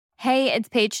Hey, it's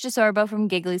Paige DeSorbo from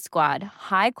Giggly Squad.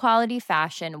 High quality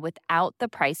fashion without the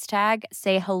price tag.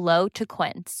 Say hello to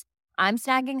Quince. I'm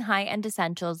snagging high-end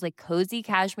essentials like cozy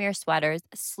cashmere sweaters,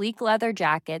 sleek leather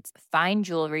jackets, fine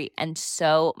jewelry, and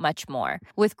so much more.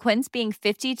 With Quince being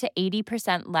 50 to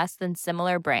 80% less than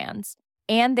similar brands.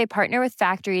 And they partner with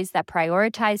factories that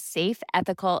prioritize safe,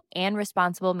 ethical, and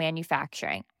responsible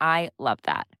manufacturing. I love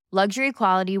that. Luxury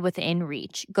quality within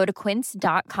reach. Go to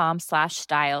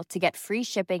quince.com/style to get free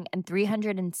shipping and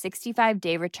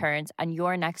 365-day returns on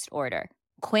your next order.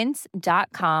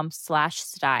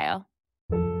 Quince.com/style.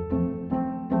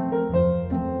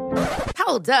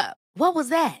 Hold up. What was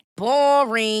that?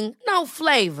 Boring. No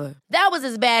flavor. That was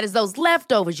as bad as those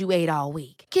leftovers you ate all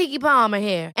week. Keke Palmer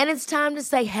here. And it's time to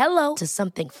say hello to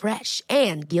something fresh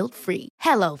and guilt-free.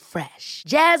 Hello Fresh.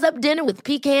 Jazz up dinner with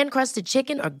pecan-crusted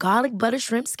chicken or garlic butter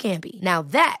shrimp scampi. Now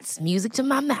that's music to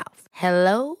my mouth.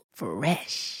 Hello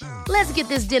Fresh. Let's get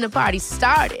this dinner party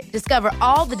started. Discover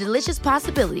all the delicious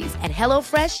possibilities at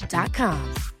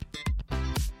hellofresh.com.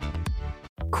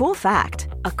 Cool fact,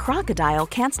 a crocodile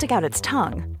can't stick out its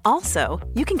tongue. Also,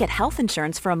 you can get health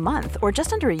insurance for a month or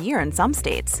just under a year in some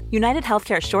states. United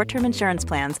Healthcare short-term insurance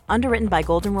plans, underwritten by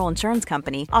Golden Rule Insurance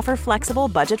Company, offer flexible,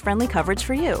 budget-friendly coverage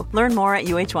for you. Learn more at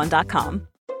uh1.com.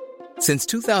 Since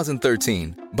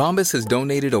 2013, Bombas has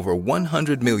donated over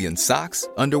 100 million socks,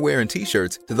 underwear, and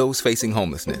T-shirts to those facing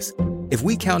homelessness. If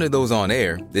we counted those on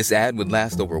air, this ad would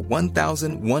last over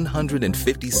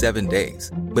 1,157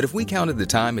 days. But if we counted the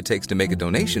time it takes to make a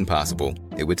donation possible,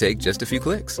 it would take just a few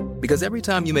clicks. Because every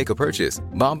time you make a purchase,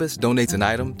 Bombas donates an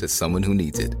item to someone who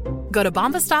needs it. Go to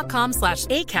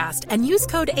bombas.com/ACAST and use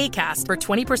code ACAST for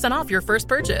 20% off your first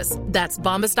purchase. That's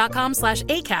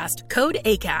bombas.com/ACAST, code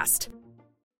ACAST.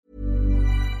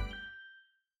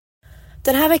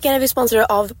 Den här veckan är vi sponsrade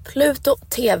av Pluto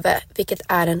TV, vilket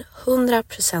är en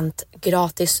 100%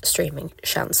 gratis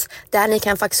streamingtjänst. Där ni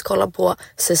kan faktiskt kolla på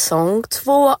säsong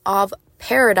 2 av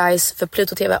Paradise, för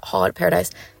Pluto TV har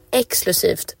Paradise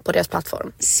exklusivt på deras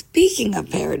plattform. Speaking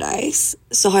of Paradise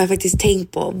så har jag faktiskt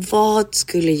tänkt på vad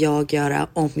skulle jag göra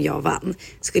om jag vann?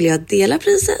 Skulle jag dela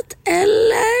priset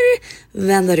eller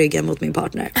vända ryggen mot min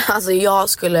partner? Alltså jag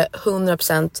skulle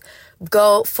 100%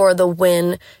 go for the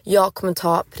win. Jag kommer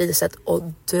ta priset och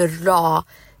dra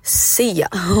Sia.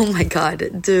 Oh my god,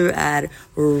 du är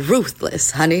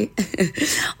ruthless, honey.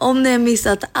 Om ni har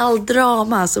missat all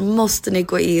drama så måste ni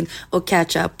gå in och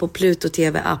catch up på Pluto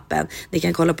TV-appen. Ni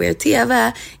kan kolla på er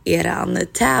TV, eran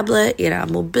tablet,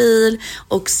 eran mobil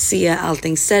och se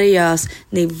allting seriöst.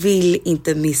 Ni vill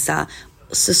inte missa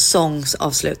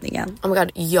säsongsavslutningen. Oh my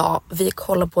god, ja, vi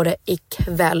kollar på det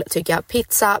ikväll tycker jag.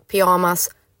 Pizza, pyjamas,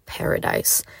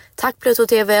 Paradise. Tack Pluto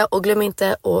TV och glöm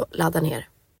inte att ladda ner.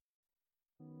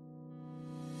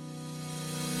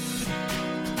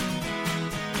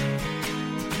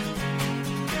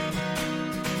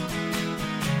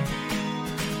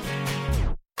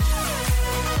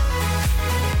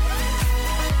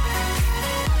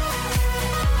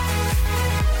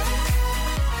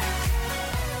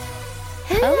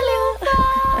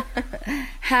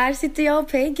 Här sitter jag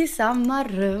och Peg i samma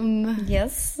rum.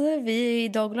 Yes, vi är i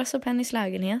Douglas och Pennys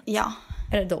lägenhet. Ja.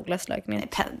 Är det Douglas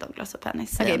lägenhet? Nej, Douglas och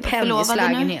Pennys. Okej, Pennys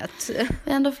lägenhet.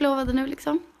 Vi är ändå förlovade nu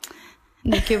liksom.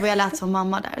 Det är kul vad jag lät som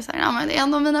mamma där. Så här, ja, men det är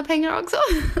ändå mina pengar också.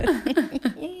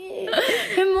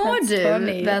 Hur mår du,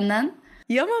 vännen?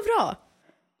 Jag mår bra.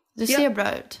 Du ser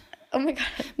bra ut. Oh my god.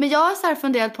 Men jag har så här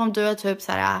funderat på om du har typ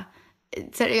så här...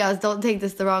 Seriöst, don't take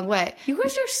this the wrong way. You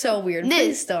guys are so weird.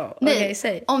 Please don't. Okay,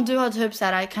 say. Om du har typ så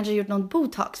här kanske gjort någon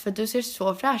botox för du ser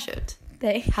så fräsch ut.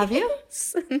 Have you?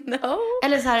 No.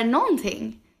 Eller så här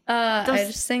någonting. I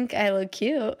just think I look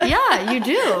cute. Yeah, you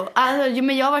do. Alltså,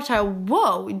 men jag har varit så här,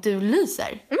 wow, du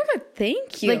lyser. Oh my god,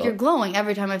 thank you. Like you're glowing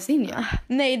every time I've seen you.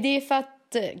 Nej, det är för att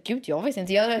gud, jag vet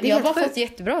inte. Jag har bara fått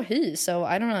jättebra hy, so I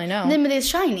don't really know. Nej, men det är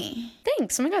shiny.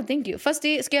 Thanks, oh my god, thank you. Fast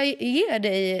ska jag ge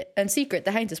dig en secret?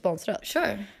 Det här är inte sponsrat.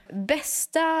 Sure.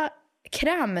 Bästa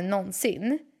krämen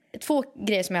någonsin. 2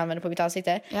 grejer som jag använder på mitt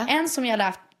ansikte. Yeah. En som jag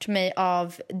lärt mig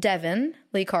av Devin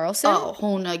Lee Carlson. Ja,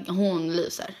 hon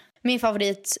lyser. Min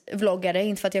favoritvloggare,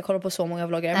 inte för att jag kollar på så många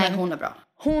vloggare. Nej, men hon är bra.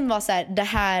 Hon var så här, det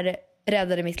här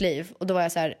räddade mitt liv. Och då var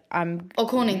jag så här,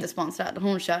 och hon är inte sponsrad,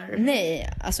 hon kör... Nej,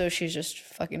 alltså she's just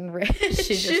fucking rich.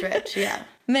 She's just rich, yeah.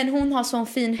 Men hon har sån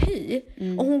fin hy.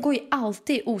 Och hon går ju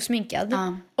alltid osminkad.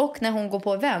 Och när hon går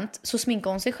på event så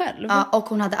sminkar hon sig själv. Och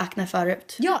hon hade akne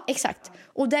förut. Ja, exakt.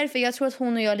 Och därför, jag tror att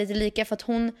hon och jag är lite lika. För att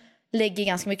hon lägger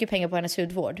ganska mycket pengar på hennes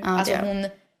hudvård. Alltså hon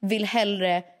vill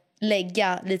hellre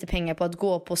lägga lite pengar på att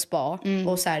gå på spa.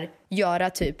 Och så här, göra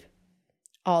typ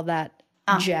all that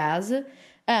jazz.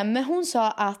 Men hon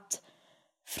sa att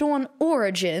från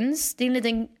Origins. Det är en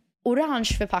liten orange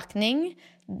förpackning.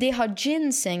 Det har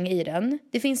ginseng i den.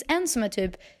 Det finns en som är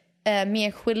typ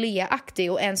mer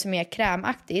geléaktig och en som är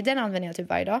krämaktig. Den använder jag typ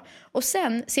varje dag. Och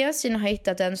sen senaste tiden har jag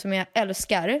hittat en som jag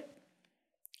älskar.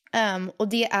 Och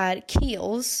det är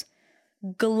Kiehl's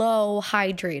Glow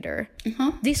Hydrator.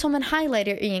 Det är som en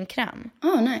highlighter i en kräm.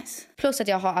 Nice. Plus att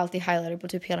jag har alltid highlighter på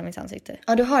typ hela mitt ansikte.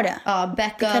 Ja, du har det? Ja,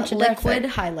 Becca Liquid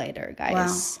Highlighter,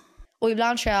 guys. Wow. Och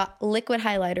ibland kör jag liquid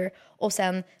highlighter och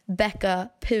sen Becca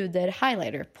puder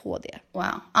highlighter på det. Wow.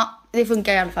 Ja, det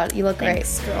funkar i alla fall. You look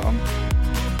Thanks, great. Girl.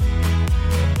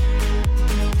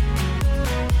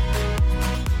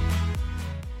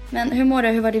 Men hur mår du?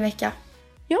 Hur var din vecka?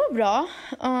 Jag var bra.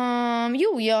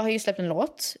 Jag har ju släppt en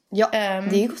låt. Ja, det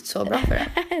har gått så bra för det.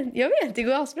 Jag vet, det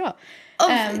går asbra.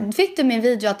 Fick du min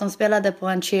video att de spelade på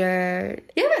en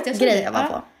cheer-grej jag var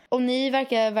på? Och ni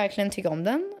verkar verkligen tycka om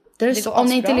den. Om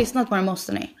ni inte lyssnat på den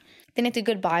måste ni. Den heter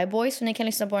Goodbye Boy, så ni kan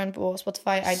lyssna på den på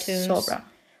Spotify, iTunes. Så bra.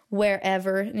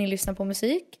 Wherever ni lyssnar på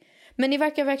musik. Men ni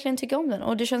verkar verkligen tycka om den.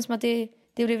 Och det känns som att det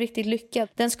blev riktigt lyckat.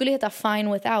 Den skulle heta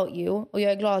Fine Without You. Och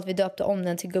jag är glad att vi döpte om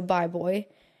den till Goodbye Boy.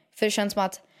 För det känns som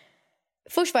att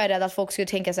först var jag rädd att folk skulle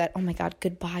tänka så här: oh my god,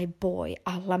 goodbye boy,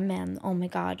 alla män, oh my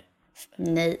god,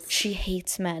 nej, she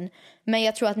hates men. Men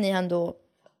jag tror att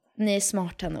ni är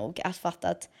smarta nog att fatta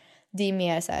att det är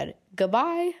mer så här: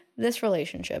 goodbye this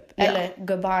relationship, eller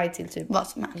goodbye till typ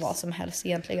vad som helst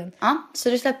egentligen. Ja, så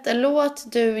du släppte en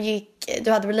låt,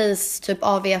 du hade release typ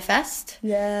AV-fest.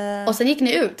 Yeah. Och sen gick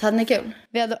ni ut, hade ni kul?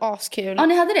 Vi hade askul. Ja,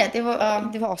 ni hade det?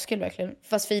 Det var askul verkligen.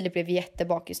 Fast Filip blev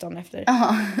jättebakis dagen efter.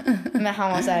 Men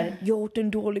han var så här: jag åt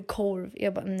en dålig korv.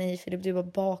 Jag bara, nej Filip, du var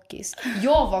bakis.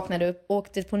 Jag vaknade upp och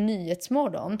åkte på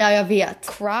Nyhetsmorgon. Ja, jag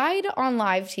vet. Cried on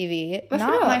live TV.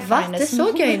 Varför då? Va? Det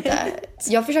såg jag inte.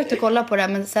 Jag försökte kolla på det,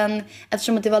 men sen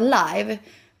eftersom att det var live,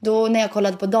 då när jag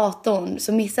kollade på datorn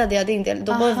så missade jag det inte.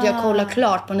 Då behövde jag kolla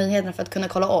klart på nyheterna för att kunna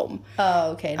kolla om.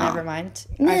 Okej, never mind.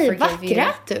 Nej, vad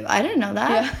grät du? I didn't know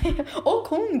that. Och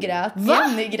hon grät. Va?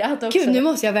 Jenny grät också. Gud, nu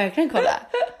måste jag verkligen kolla.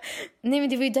 Nej, men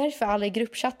det var ju därför alla i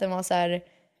gruppchatten var så här: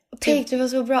 tänk, du var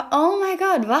så bra. Oh my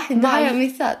god, va? Det har jag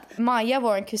missat. Maja,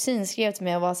 vår kusin, skrev till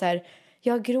mig och var så här: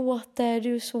 jag gråter,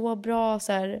 du är så bra.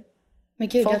 Så här. Men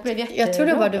gud, jag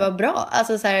trodde bara du var bra.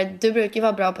 Alltså så här, du brukar ju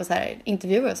vara bra på så här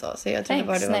intervjuer och så jag trodde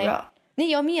bara du var bra.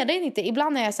 Nej, jag menar inte.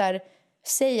 Ibland när jag så här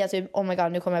säger typ, oh my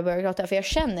god, nu kommer jag börja gråta, för jag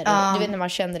känner det. Du vet när man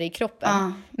känner det i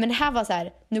kroppen. Men det här var så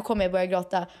här: nu kommer jag börja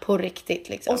gråta på riktigt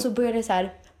liksom. Och så började det så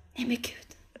här: nej men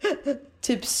gud.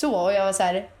 Typ så, och jag var så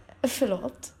här: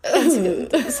 förlåt.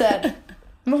 Så här.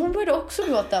 Men hon började också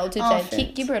gråta och typ så här,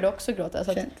 Kiki började också gråta,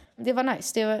 så att det var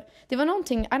nice. Det var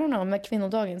någonting, I don't know, med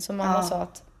kvinnodagen som mamma sa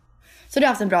att. Så du har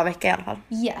haft en bra vecka i alla fall?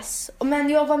 Yes. Men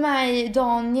jag var med i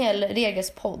Daniel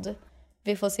Reges podd.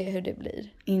 Vi får se hur det blir.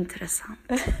 Intressant.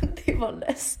 Det var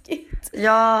läskigt.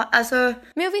 Ja, alltså.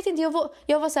 Men jag vet inte,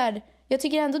 jag var så här: jag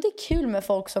tycker ändå det är kul med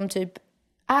folk som typ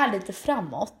är lite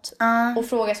framåt. Och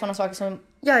frågar sådana saker som.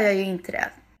 Jag gör ju inte det.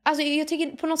 Alltså jag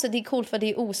tycker på något sätt det är coolt för det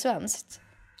är osvenskt.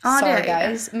 Sorry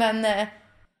guys. Men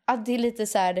att det är lite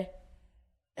så här.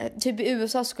 Typ i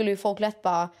USA skulle ju folk lätt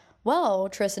bara: well,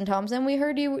 Tristan Thompson, we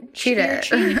heard you cheater.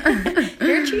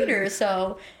 You're a cheater,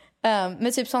 so.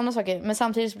 Men typ sådana saker. Men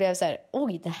samtidigt blev jag så här: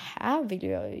 oj, det här vill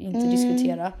jag inte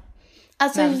diskutera.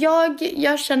 Alltså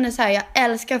jag känner så här: jag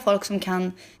älskar folk som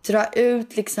kan dra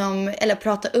ut liksom, eller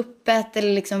prata öppet,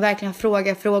 eller liksom verkligen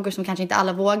fråga frågor som kanske inte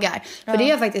alla vågar. För det har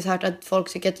jag faktiskt hört att folk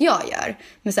tycker att jag gör.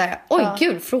 Men så här: oj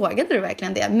gud, frågade du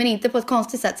verkligen det? Men inte på ett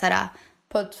konstigt sätt så här.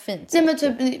 På ett fint sätt. Nej, men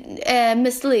typ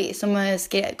Miss Lee som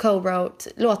co-wrote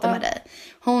låten med dig.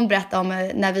 Hon berättade om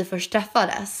när vi först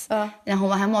träffades. När hon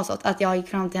var hemma hos oss. Att jag gick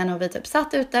fram till henne och vi typ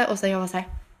satt ute. Och sen jag var så här: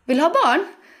 vill du ha barn?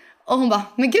 Och hon bara: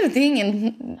 men gud, det är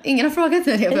ingen har frågat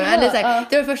mig det. Eller så här,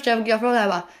 det var det första jag frågade. Jag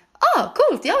bara: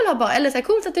 coolt, jag vill ha barn. Eller så här,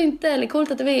 coolt att du inte, eller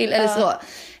coolt att du vill. Eller så.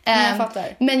 Jag fattar.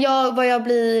 Men vad jag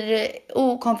blir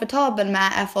okomfortabel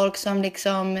med är folk som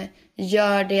liksom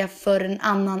gör det för en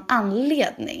annan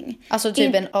anledning. Alltså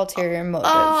typ en ulterior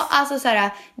motive. Ja, alltså så här,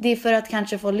 det är för att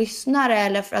kanske få lyssnare,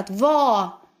 eller för att vara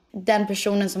den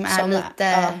personen som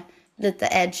är lite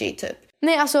edgy typ.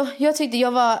 Nej, alltså jag tyckte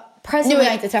jag var nu har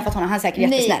jag inte träffat honom, han är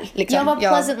säkert jättesnäll liksom. Jag var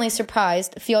pleasantly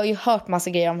surprised, för jag har ju hört massa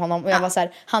grejer om honom. Och jag var så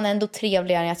här: han är ändå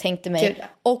trevligare än jag tänkte mig. Gud.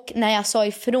 Och när jag sa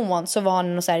ifrån så var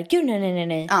han så här: gud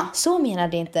nej. Så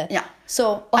menade jag inte.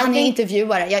 Så, och han är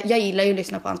intervjuare. Jag gillar ju att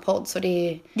lyssna på hans podd. Så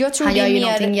det han gör ju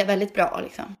någonting väldigt bra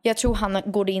liksom. Jag tror han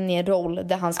går in i en roll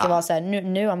där han ska vara så här: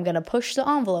 nu I'm gonna push the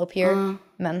envelope here.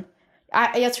 Men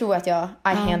jag tror att I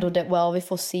handled it well. Vi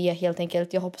får se helt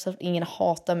enkelt. Jag hoppas att ingen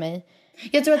hatar mig.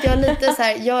 Jag tror att jag är lite så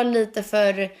här, jag är lite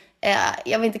för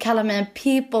jag vill inte kalla mig en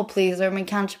people pleaser, men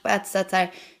kanske på ett sätt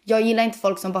här, jag gillar inte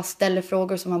folk som bara ställer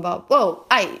frågor som man bara, wow,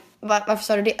 aj, varför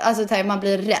sa du det? Alltså här, man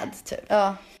blir rädd typ.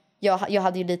 Ja. Jag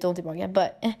hade ju lite ont i magen, but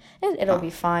it'll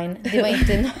be fine. Det var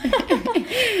inte...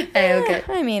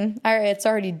 Okay. I mean, it's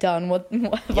already done. Vad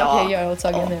jag gör åt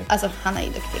saken nu. Alltså, han är ju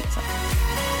duktig liksom.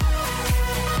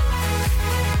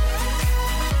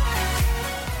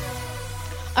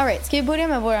 Alright, ska vi börja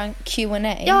med våran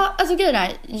Q&A? Ja, alltså grejen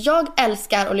är, jag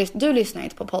älskar att lyssna. Du lyssnar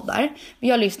inte på poddar.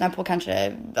 Jag lyssnar på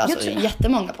kanske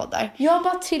jättemånga poddar. Jag har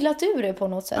bara trillat ur det på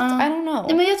något sätt. I don't know.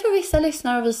 Nej, men jag tror vissa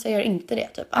lyssnar och vissa gör inte det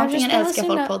typ. Antingen älskar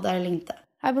folk poddar eller inte.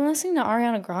 I've been listening to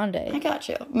Ariana Grande. I got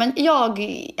you. Men jag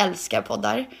älskar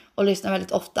poddar och lyssnar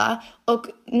väldigt ofta. Och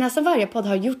nästan varje podd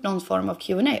har gjort någon form av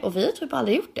Q&A. Och vi har typ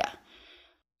aldrig gjort det.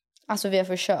 Alltså vi har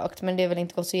försökt, men det har väl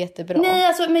inte gått så jättebra. Nej,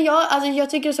 alltså, men jag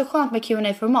tycker det är så skönt med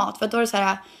Q&A-format. För att då är det så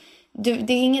här,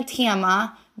 det är inget tema.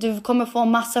 Du kommer få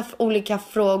massa olika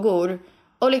frågor.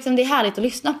 Och liksom det är härligt att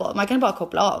lyssna på. Man kan bara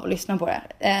koppla av och lyssna på det.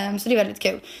 Så det är väldigt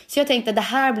kul. Så jag tänkte att det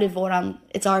här blir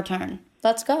it's our turn.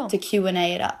 Let's go. To Q&A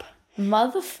it up.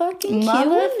 Motherfucking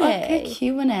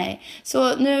Q&A.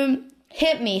 Så nu...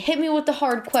 Hit me with the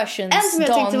hard questions, en som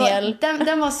jag Daniel.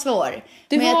 Den var svår.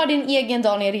 Du har din egen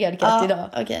Daniel Redgert idag.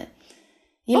 Okej. Okay.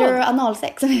 Gillar du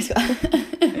analsex? Nej,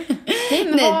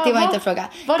 det var inte en fråga.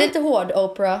 Var det inte hård,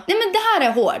 Oprah? Nej, men det här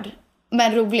är hård.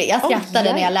 Men rolig. Jag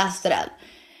skrattade när jag läste den.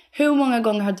 Hur många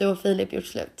gånger har du och Filip gjort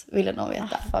slut? Ville någon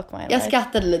veta. Fuck my life. Jag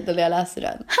skrattade lite när jag läste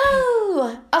den.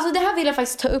 Alltså det här vill jag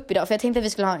faktiskt ta upp idag. För jag tänkte att vi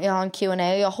skulle ha en Q&A.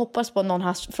 Och jag hoppas på att någon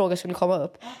här fråga skulle komma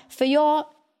upp. För jag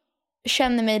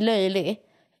känner mig löjlig.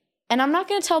 And I'm not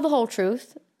gonna tell the whole truth.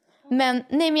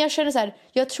 Men jag känner så här,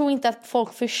 jag tror inte att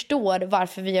folk förstår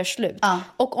varför vi gör slut.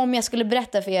 Och om jag skulle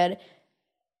berätta för er,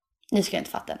 ni skulle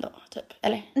inte fatta ändå, typ,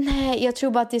 eller? Nej, jag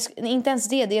tror bara att inte ens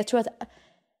det. Jag tror att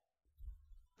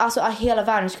alltså hela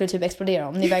världen skulle typ explodera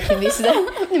om ni verkligen visste det.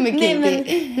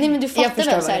 nej men du fattar. Jag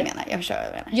förstår vad du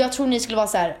menar. Jag tror ni skulle vara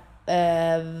så här,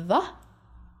 va?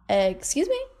 Excuse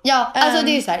me? Ja, alltså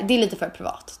det är ju så här, det är lite för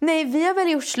privat. Nej, vi har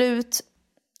väl gjort slut.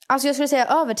 Alltså jag skulle säga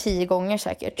över 10 gånger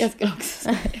säkert. Jag skulle också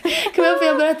säga. Kan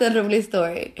jag berätta en rolig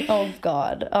story? Oh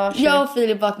god. Jag och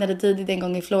Filip vaknade tidigt en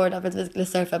gång i Florida för att vi skulle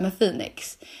surfa med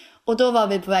Phoenix. Och då var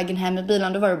vi på vägen hem med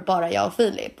bilen. Då var det bara jag och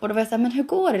Filip. Och då var jag så här, men hur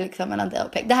går det liksom mellan dig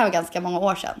och Peg? Det här var ganska många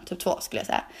år sedan. Typ 2 skulle jag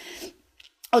säga.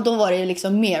 Och då var det ju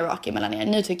liksom mer rocky mellan er.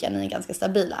 Nu tycker jag ni är ganska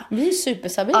stabila. Vi är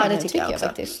superstabila. Ja, det tycker jag också.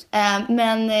 Faktiskt.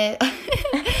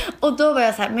 Och då var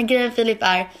jag så här, men grejen Filip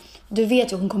är... Du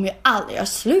vet ju, hon kommer ju aldrig göra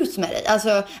slut med dig.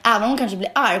 Alltså, även om hon kanske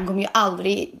blir arg, hon kommer ju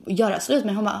aldrig göra slut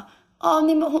med dig. Hon bara,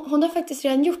 hon har faktiskt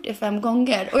redan gjort det 5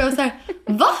 gånger. Och jag var så här,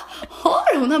 va?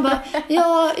 Har hon? Han bara,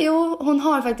 hon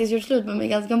har faktiskt gjort slut med mig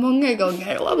ganska många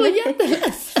gånger. Och jag var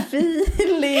jätteledsen.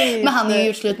 Filip. Men han har ju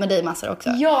gjort slut med dig massor också.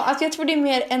 Ja, alltså jag tror det är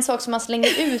mer en sak som man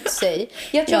slänger ut sig.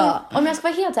 Jag tror, om jag ska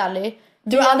vara helt ärlig.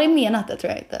 Du har aldrig menat det,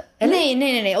 tror jag inte. Eller?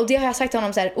 Nej. Och det har jag sagt till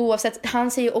honom så här, oavsett,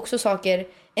 han säger också saker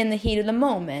in the heat of the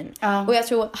moment. Och jag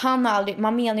tror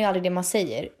man menar ju aldrig det man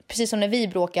säger. Precis som när vi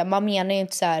bråkar, man menar ju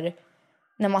inte så här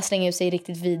när man slänger ut sig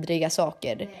riktigt vidriga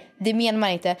saker. Det menar man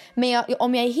inte. Men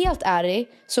om jag är helt ärlig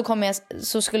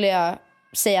så skulle jag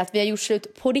säga att vi har gjort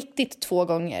slut på riktigt 2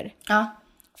 gånger. Ja.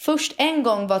 Först en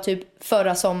gång var typ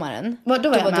förra sommaren. Då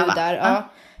var du där. Ja.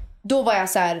 Då var jag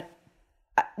så här.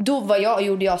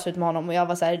 Gjorde jag slut med honom och jag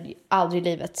var så här, aldrig i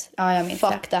livet. Ja, jag minns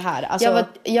fuck det här. Alltså,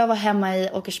 jag var hemma i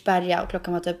Åkersberga och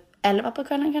klockan var typ 11 på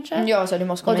kvällen kanske. Ja, så du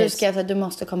måste komma hit. Och du skrev att du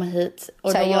måste komma hit.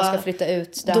 Och så här, jag ska flytta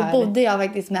ut det här. Då bodde jag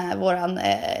faktiskt med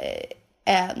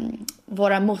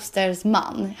våra mosters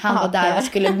man. Han var där och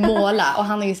skulle måla. Och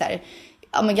han är ju så här...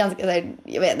 Ja, men ganska så här,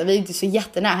 jag vet inte, vi är inte så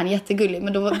jättenära, han är jättegullig.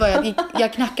 Men då började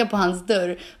jag knacka på hans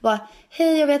dörr. Bara,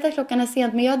 hej, jag vet att klockan är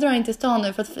sent, men jag drar inte stan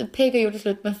nu för att Peg har gjort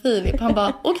slut med Filip. Han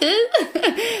bara, okej.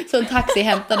 Så en taxi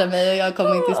hämtade mig och jag kom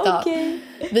in till stan.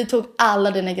 Vi tog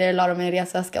alla dina grejer, la dem i en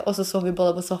resväska och så sov vi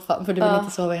båda på soffan. För du ville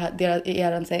inte sova i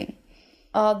er säng.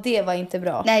 Ja, det var inte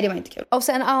bra. Nej, det var inte kul. Och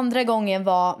sen andra gången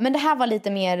var, men det här var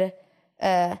lite mer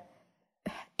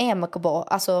amicable,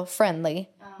 alltså friendly.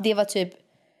 Det var typ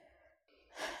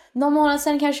någon månad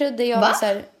sen kanske. Det jag var så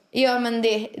här, ja, men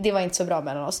det var inte så bra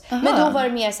mellan oss. Men då var det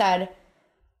mer så här,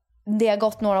 det har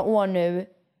gått några år nu.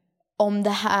 Om det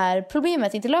här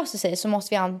problemet inte löser sig så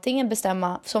måste vi antingen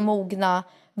bestämma som mogna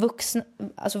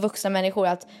vuxna människor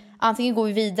att antingen går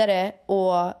vi vidare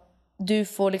och du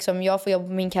får liksom, jag får jobba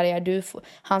på min karriär,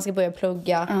 han ska börja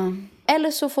plugga.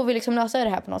 Eller så får vi liksom lösa det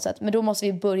här på något sätt. Men då måste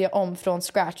vi börja om från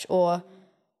scratch och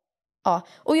ja,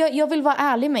 och jag vill vara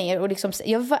ärlig med er och liksom,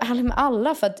 jag vill vara ärlig med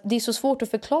alla för att det är så svårt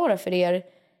att förklara för er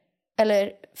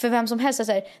eller för vem som helst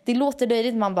så här, det låter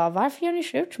löjligt, man bara varför gör ni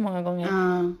slut så många gånger?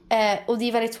 Och det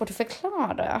är väldigt svårt att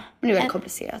förklara. Men det är väldigt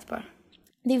komplicerat bara.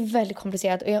 Det är väldigt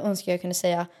komplicerat och jag önskar jag kunde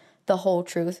säga the whole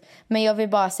truth. Men jag vill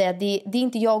bara säga att det är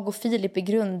inte jag och Filip i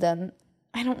grunden.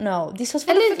 I don't know. Det är så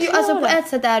svårt att förklara. Alltså på ett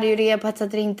sätt är det ju det, på ett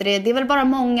sätt är det inte det. Det är väl bara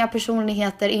många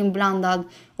personligheter inblandad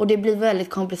och det blir väldigt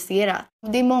komplicerat.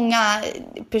 Det är många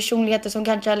personligheter som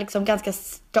kanske är liksom ganska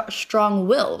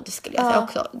strong-willed skulle jag säga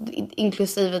också.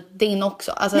 Inklusive din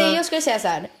också. Alltså... Nej, jag skulle säga så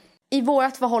här. I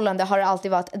vårt förhållande har det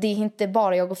alltid varit, det är inte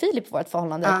bara jag och Filip i vårt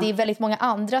förhållande. Det är väldigt många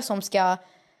andra som ska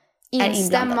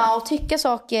instämma och tycka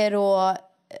saker och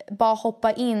bara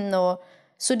hoppa in och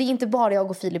så det är inte bara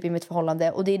jag och Filip i mitt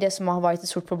förhållande och det är det som har varit ett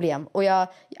stort problem och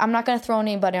I'm not gonna throw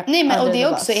anybody. Nej, men och det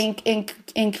är också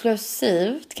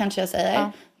inklusivt kanske jag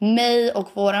säger. Mig och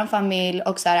våran familj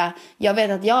och så här, jag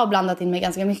vet att jag har blandat in mig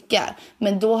ganska mycket,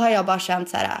 men då har jag bara känt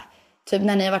så här, typ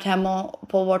när ni har varit hemma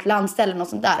på vårt landställe och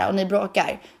sånt där och ni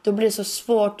bråkar, då blir det så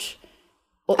svårt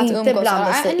att inte umgås.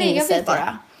 Blanda sig in sig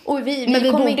bara. Och men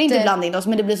vi borde inte blanda in oss,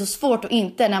 men det blir så svårt att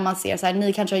inte när man ser så här,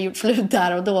 ni kanske har gjort slut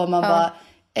där och då man bara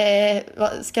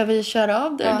ska vi köra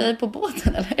av dig på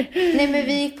båten eller? Nej, men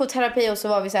vi gick på terapi och så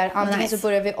var vi så här, antingen så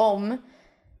började vi om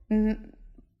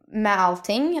med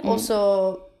allting och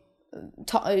så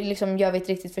liksom gör vi ett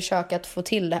riktigt försök att få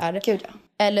till det här. Gud, ja.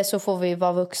 Eller så får vi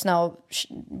vara vuxna och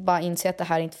bara inse att det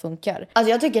här inte funkar.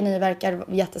 Alltså jag tycker ni verkar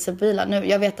jättestabila nu.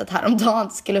 Jag vet att häromdagen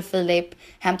skulle Filip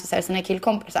hämta sina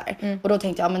killkompisar. Och då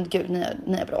tänkte jag, men gud,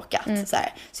 ni har bråkat.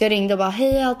 Så jag ringde och bara,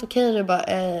 hej, allt okej? Och bara,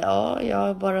 ja,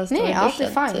 jag bara står i allt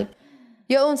är fine. Typ.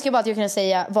 Jag önskar bara att jag kunde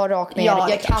säga, var rak med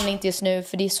jag kan inte just nu,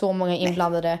 för det är så många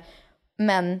inblandade.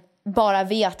 Men bara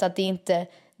vet att det är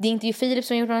inte ju Filip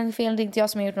som har gjort någonting fel, det är inte jag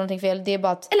som har gjort någonting fel. Det är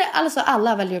bara att... Eller alltså alla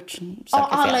har väl gjort saker fel. Ja,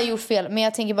 alla har gjort fel. Men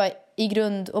jag tänker bara i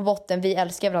grund och botten, vi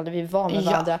älskar varandra, vi är van med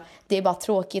varandra. Det är bara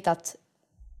tråkigt att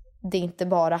det är inte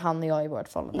bara han och jag i vårt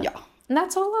förhållande. Ja. And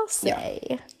that's all I'll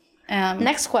say.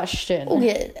 Next question.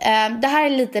 Okej, det här är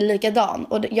lite likadan.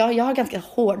 Och jag har ganska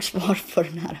hård svar på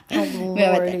den här. Men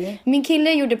jag vet inte. Min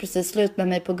kille gjorde precis slut med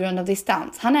mig på grund av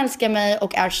distans. Han älskar mig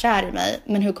och är kär i mig.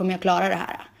 Men hur kommer jag klara det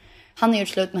här? Han har gjort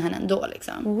slut med henne ändå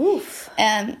liksom.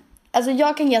 Alltså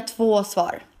jag kan ge 2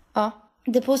 svar.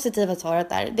 Det positiva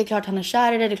svaret är, det är klart han är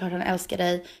kär i dig, det är klart han älskar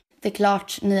dig. Det är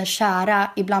klart ni är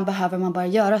kära, ibland behöver man bara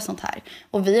göra sånt här.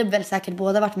 Och vi har väl säkert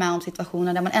båda varit med om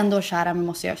situationer där man ändå är kära men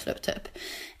måste göra slut typ.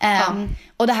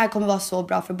 Och det här kommer vara så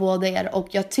bra för båda er. Och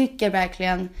jag tycker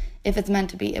verkligen, if it's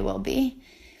meant to be, it will be.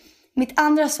 Mitt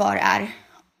andra svar är,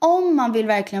 om man vill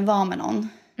verkligen vara med någon,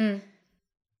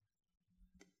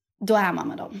 då är man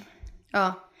med dem.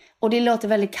 Och det låter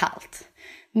väldigt kallt.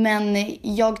 Men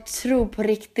jag tror på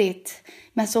riktigt,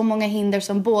 med så många hinder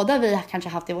som båda vi har kanske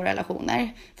haft i våra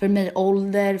relationer. För mig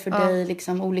ålder, för dig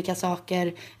liksom olika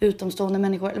saker, utomstående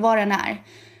människor, vad det än är.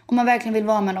 Om man verkligen vill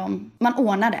vara med dem, man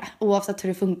ordnar det oavsett hur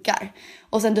det funkar.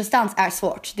 Och sen distans är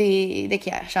svårt, det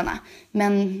kan jag känna.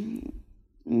 Men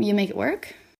you make it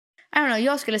work. I don't know,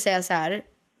 jag skulle säga så här.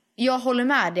 Jag håller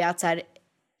med dig att så här,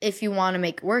 if you want to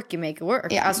make work, you make it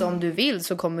work. Alltså om du vill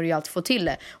så kommer du ju alltid få till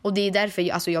det. Och det är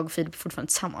därför jag och Filip är fortfarande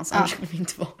tillsammans. Annars skulle vi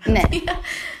inte vara. Nej.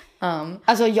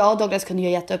 Alltså jag och Douglas kunde ju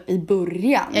ha gett upp i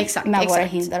början. Med våra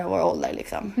hinder och våra ålder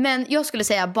liksom. Men jag skulle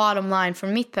säga bottom line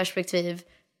från mitt perspektiv,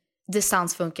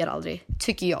 distans funkar aldrig,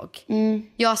 tycker jag.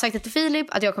 Jag har sagt det till Filip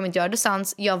att jag kommer inte göra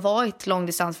distans. Jag var i ett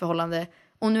långdistansförhållande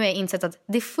och nu har jag insett att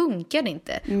det funkar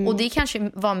inte. Och det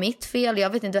kanske var mitt fel, jag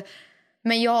vet inte.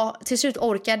 Men till slut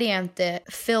orkade jag inte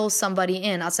fill somebody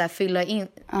in, alltså fylla in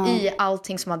i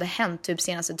allting som hade hänt typ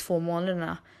senaste 2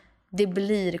 månaderna. Det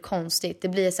blir konstigt. Det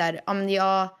blir så här,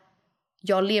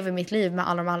 jag lever mitt liv med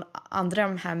alla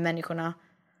de här människorna,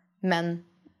 men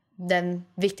den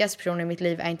viktigaste personen i mitt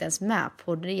liv är inte ens med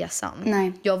på resan.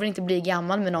 Nej. Jag vill inte bli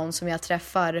gammal med någon som jag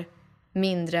träffar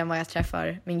mindre än vad jag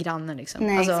träffar min granne liksom.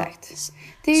 Nej, alltså, exakt.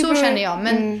 Så känner jag.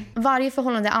 Men varje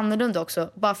förhållande är annorlunda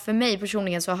också. Bara för mig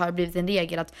personligen så har det blivit en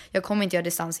regel att jag kommer inte göra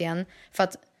distans igen. För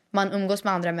att man umgås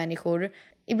med andra människor.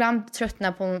 Ibland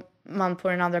tröttnar man på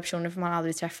den andra personen för man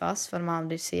aldrig träffas. För man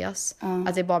aldrig ses.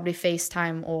 Att det bara blir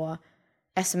FaceTime och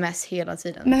sms hela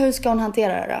tiden. Men hur ska hon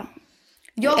hantera det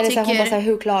då? Hon bara säger,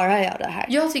 hur klarar jag det här?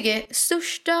 Jag tycker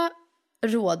största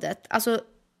rådet, alltså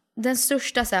den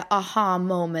största så här, aha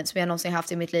moment som jag någonsin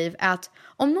haft i mitt liv är att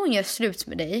om någon gör slut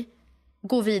med dig,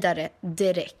 gå vidare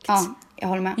direkt. Ja, jag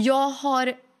håller med. Jag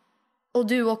har, och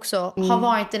du också, har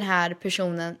varit den här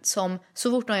personen som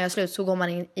så fort någon gör slut så går man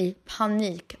in i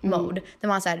panikmode. Där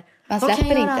man säger, man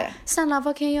släpper inte. Snälla,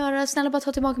 vad kan jag göra? Snälla, bara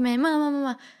ta tillbaka mig.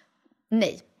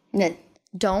 Nej. Nej.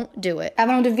 Don't do it.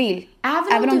 Även om du vill.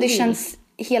 Även om det känns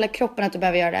hela kroppen att du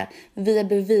behöver göra det. Vi är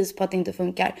bevis på att det inte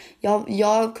funkar.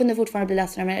 Jag kunde fortfarande bli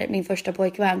ledsen med min första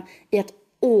pojkvän i ett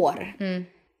år.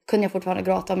 Kunde jag fortfarande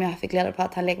gråta om jag fick reda på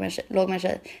att han låg med en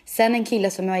tjej. Sen en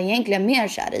kille som jag egentligen mer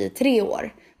kär i 3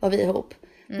 år var vi ihop.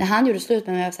 När han gjorde slut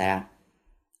med mig, jag sa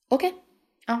okej,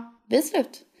 vi är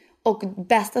slut. Och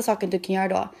bästa saken du kan göra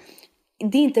då,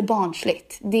 det är inte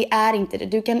barnsligt. Det är inte det.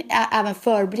 Du kan även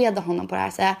förbereda honom på det här.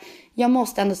 Säga, jag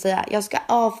måste ändå säga, jag ska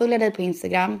avfölja dig på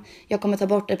Instagram. Jag kommer ta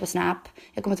bort dig på Snap.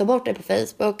 Jag kommer ta bort dig på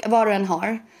Facebook. Vad du än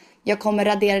har. Jag kommer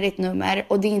radera ditt nummer.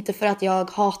 Och det är inte för att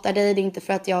jag hatar dig. Det är inte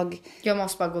för att jag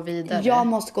måste bara gå vidare. Jag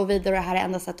måste gå vidare. Det här är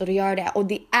enda sättet att göra det. Och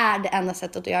det är det enda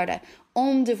sättet att göra det.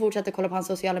 Om du fortsätter kolla på hans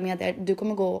sociala medier, du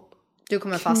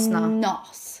kommer fastna.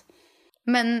 Knas.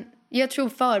 Men jag tror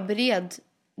förbered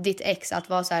ditt ex att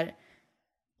vara så här.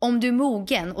 Om du är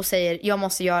mogen och säger jag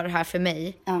måste göra det här för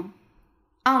mig.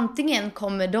 Antingen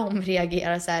kommer de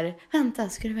reagera så här, vänta,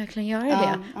 ska du verkligen göra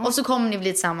det? Och så kommer ni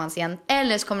bli tillsammans igen.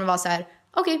 Eller så kommer det vara så här,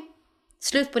 okej,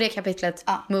 slut på det kapitlet,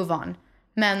 move on.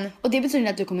 Och det betyder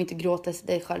att du kommer inte gråta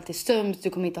dig själv till stund. Du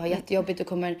kommer inte ha jättejobbigt. Du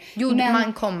kommer,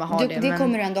 man kommer ha det. Det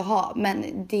kommer du ändå ha.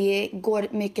 Men det går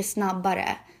mycket snabbare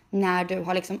när du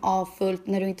har liksom avfullt,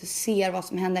 när du inte ser vad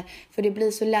som händer. För det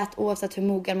blir så lätt, oavsett hur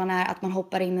mogen man är, att man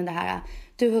hoppar in i det här.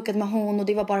 Du hookat med hon och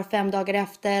det var bara 5 dagar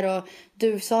efter. Och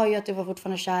du sa ju att du var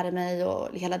fortfarande kär i mig och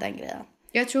hela den grejen.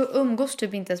 Jag tror umgås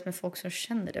typ inte ens med folk som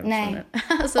känner det. Nej.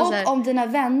 Alltså, och om dina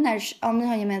vänner, om ni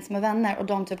har gemensamma vänner och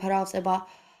de typ hör av sig bara,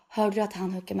 hörde du att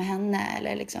han hookar med henne?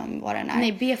 Eller liksom vad den är.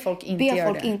 Nej, be folk inte göra det. Be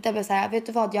folk inte säga, vet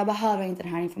du vad, jag behöver inte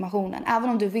den här informationen. Även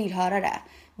om du vill höra det,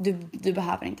 du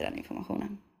behöver inte den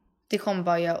informationen. Det kommer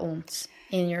bara göra ont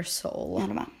in your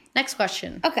soul. Next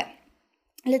question. Okej.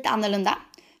 Lite annorlunda.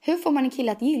 Hur får man en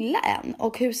kille att gilla en?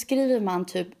 Och hur skriver man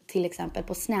typ till exempel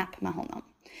på Snap med honom?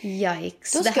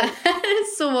 Yikes. Det här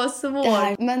är så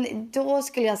svårt. Men då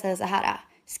skulle jag säga så här.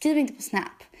 Skriv inte på Snap.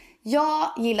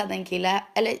 Jag gillade en kille.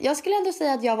 Eller jag skulle ändå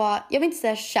säga att jag vill inte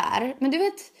säga kär. Men du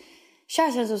vet,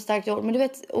 kär känns så starkt ord. Men du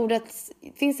vet ordet,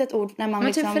 finns ett ord när man men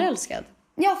liksom... typ förälskad.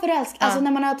 Ja, förälskad. Alltså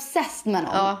när man är obsessed med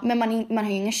någon. Men man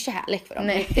har ju ingen kärlek för dem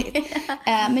riktigt.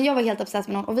 Men jag var helt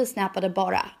obsessed med någon. Och vi snappade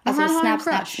bara. Alltså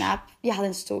snap. Jag hade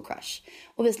en stor crush.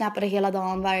 Och vi snappade hela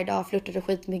dagen, varje dag. Flirtade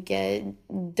skitmycket.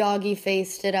 Doggy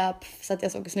faced it up. Så att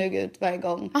jag såg snygg ut varje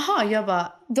gång. Aha, jag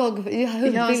bara...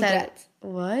 Hundfiltret.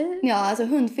 What? Ja, alltså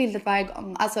hundfiltret varje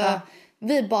gång. Alltså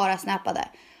vi bara snappade.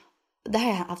 Det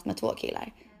här har jag haft med 2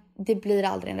 killar. Det blir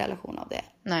aldrig en relation av det.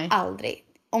 Nej. Aldrig.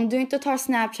 Om du inte tar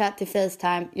Snapchat till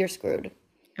FaceTime, you're screwed.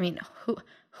 I mean,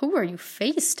 who are you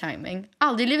FaceTiming?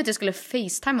 Aldrig i livet jag skulle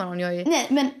FaceTime någon. Nej,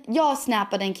 men jag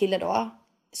snappade en kille då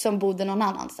som bodde någon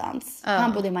annanstans.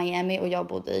 Han bodde i Miami och jag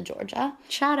bodde i Georgia.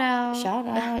 Shout out.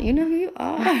 You know who you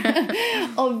are.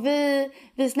 Och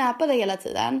vi snappade hela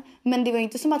tiden. Men det var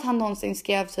inte som att han någonsin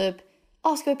skrev typ,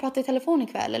 ska vi prata i telefon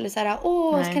ikväll? Eller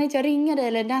såhär, kan inte jag ringa dig?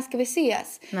 Eller när ska vi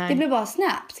ses? Nej. Det blev bara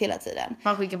snaps hela tiden.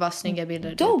 Man skickar bara snygga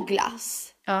bilder. Douglas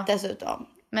dessutom.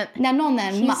 Men när någon är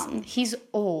en man. He's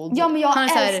old. Ja, men jag han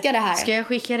älskar det här. Ska jag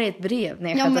skicka dig ett brev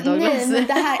när jag sköter Douglas? Nej, men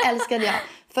det här älskade jag.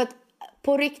 För att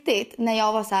på riktigt, när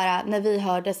jag var så här, när vi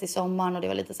hördes i sommaren och det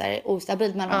var lite så här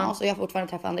ostabilt mellan oss och jag fortfarande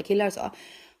träffade andra killar och så.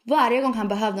 Varje gång han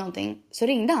behövde någonting så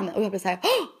ringde han mig och jag blev så här,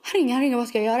 han ringer, vad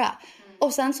ska jag göra?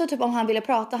 Och sen så typ om han ville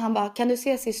prata, han bara, kan du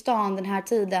ses i stan den här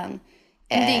tiden?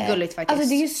 Det är gulligt faktiskt. Alltså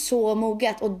det är ju så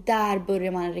moget och där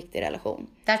börjar man en riktig relation.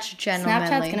 That's gentlemanly.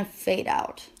 Snapchat's gonna fade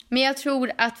out. Men jag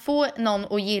tror att få någon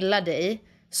att gilla dig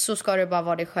så ska du bara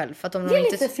vara dig själv. För att om det är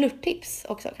inte... lite flirttips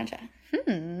också kanske.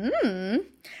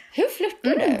 Hur flirtar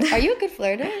du? Are you a good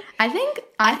flirter? I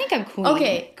think I'm queen.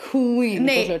 Okay. Queen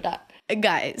på flirta.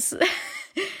 Guys.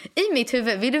 I mitt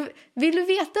huvud, vill du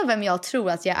veta vem jag tror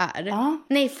att jag är?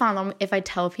 Nej, fan, if I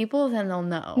tell people then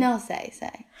they'll know. No, säg.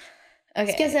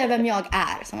 Okay. Ska jag säga vem jag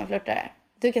är som en flirtare?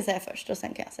 Du kan säga först och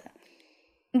sen kan jag säga.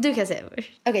 Du kan säga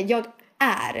först. Okej, jag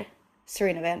är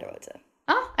Serena van der Woodsen.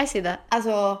 I see that.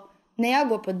 Alltså, när jag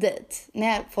går på dejt,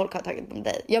 när folk har tagit på en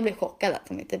dejt, jag blir chockad att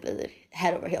de inte blir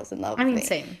head over heels in love with me.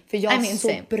 Same. För jag är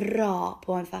så bra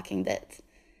på en fucking dejt.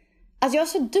 Alltså jag är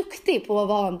så duktig på att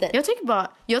vara en dejt.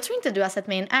 Jag tror inte du har sett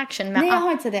mig in action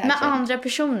med andra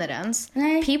personer ens.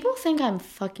 Nej. People think I'm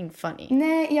fucking funny.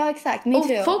 Nej, ja exakt.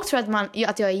 Och folk tror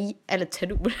att jag är, eller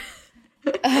tror.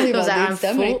 I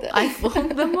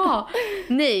får them all.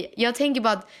 Nej, jag tänker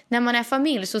bara att när man är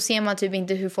familj så ser man typ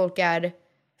inte hur folk är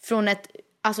från ett,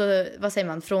 alltså vad säger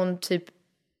man, från typ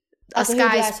alltså hur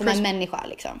du är som en människa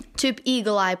liksom. Typ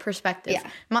eagle eye perspective.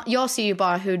 Jag ser ju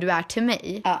bara hur du är till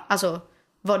mig. Alltså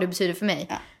vad du betyder för mig.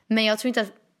 Men jag tror inte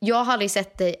att jag har aldrig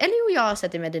sett dig, eller jo, jag har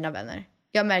sett dig med dina vänner.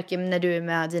 Jag märker när du är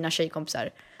med dina tjejkompisar.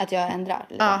 Att jag ändrar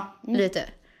lite. Ja, lite.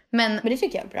 Men det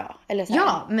tycker jag är bra. Eller så här.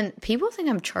 Ja, men people think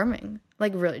I'm charming.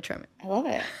 Like really charming. I love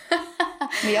it.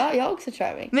 Men jag är också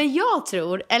charming. Men jag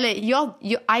tror, eller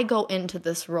I go into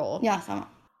this role. Ja, samma.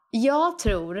 Jag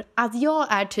tror att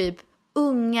jag är typ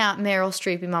unga Meryl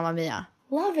Streep i Mamma Mia.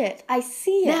 Love it. I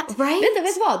see it. That, right?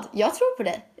 Vet du vad? Jag tror på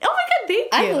dig. Oh my god,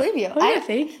 thank you. I believe you.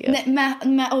 Thank you.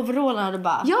 Med overallarna du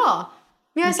bara. Ja.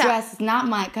 Men jag dress is not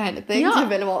my kind of thing.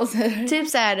 Ja. Typ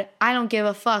såhär, I don't give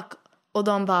a fuck. Och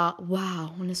de bara, wow,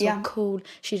 hon är så cool.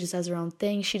 She just has her own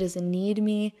thing. She doesn't need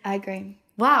me. I agree.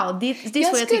 Wow, det är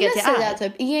så jag tycker att det är. Jag skulle säga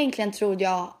typ, egentligen trodde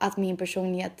jag att min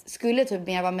personlighet skulle typ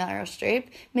mer vara Meryl Streep.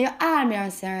 Men jag är mer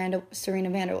en Serena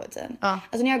Van der Woodsen.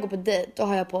 Alltså när jag går på dejt, då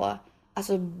har jag på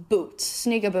alltså boots,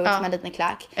 snygga boots med en liten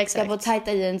klack. Exakt. Jag har på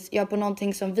tajta jeans, jag har på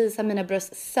någonting som visar mina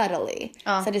bröst subtly.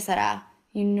 Så det är såhär,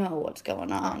 you know what's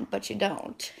going on, but you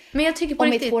don't. Men jag tycker på och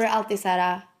riktigt... mitt hår är alltid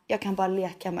såhär, jag kan bara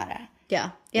leka med det. Ja,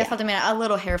 jag fattar mer. A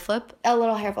little hair flip. A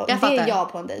little hair flip. Det är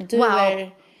jag på en dejt. Du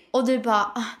är... Och du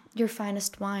bara, your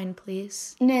finest wine,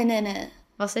 please. Nej.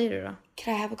 Vad säger du då?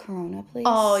 Can I have a Corona, please?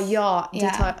 Ja.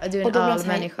 Du är en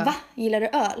ölmänniska. Va? Gillar du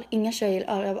öl? Inga tjejer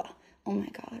gillar öl. Jag bara, oh my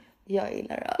god. Jag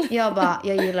gillar öl.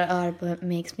 Jag gillar öl, but it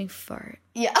makes me fart.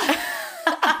 Ja.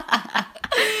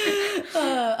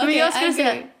 Men jag skulle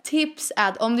säga, tips är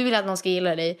att om du vill att någon ska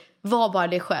gilla dig, var bara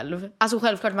dig själv. Alltså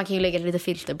självklart, man kan ju lägga lite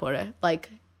filter på det. Like,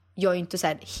 jag är inte så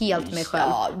här helt mig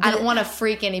själv. I don't want to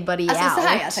freak anybody out. Så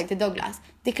här har jag sagt till Douglas.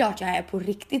 Det är klart jag är på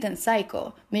riktigt en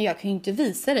psycho. Men jag kan ju inte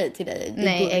visa dig till dig.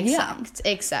 Nej,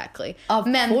 exactly. Of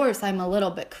course I'm a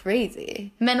little bit crazy.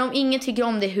 Men om ingen tycker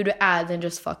om dig hur du är, then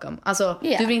just fuck them. Alltså,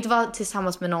 du vill inte vara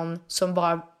tillsammans med någon som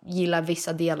bara gillar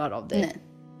vissa delar av dig. Nej.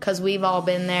 'Cause we've all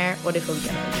been there och det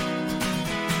funkar.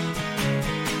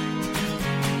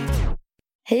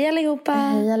 Hej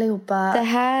allihopa. Det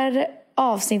här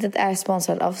avsnittet är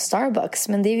sponsrat av Starbucks,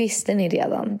 men det visste ni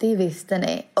redan. Det visste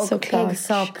ni. Och såklart. jag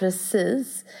sa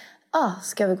precis,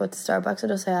 ska vi gå till Starbucks? Och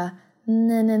då sa jag,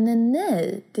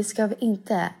 nej, det ska vi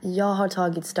inte. Jag har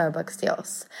tagit Starbucks till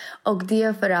oss. Och det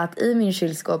är för att i min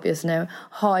kylskåp just nu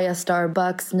har jag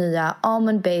Starbucks nya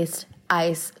almond-based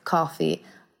ice coffee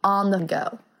on the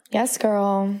go. Yes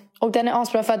girl. Och den är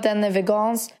asbra för att den är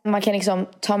vegansk. Man kan liksom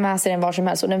ta med sig den var som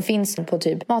helst. Och den finns på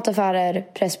typ mataffärer,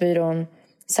 Pressbyrån,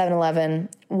 7-Eleven,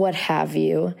 what have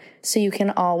you. So you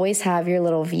can always have your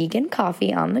little vegan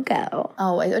coffee on the go.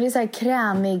 Always. Och det är så här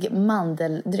krämig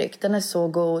mandeldryck. Den är så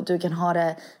god. Du kan ha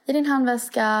det i din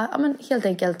handväska. Ja, men helt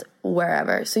enkelt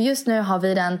wherever. Så just nu har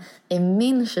vi den i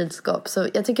min kylskåp. Så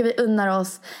jag tycker vi unnar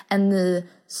oss en ny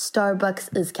Starbucks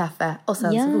iskaffe. Och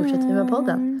sen så fortsätter vi med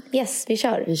podden. Yes, vi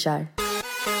kör.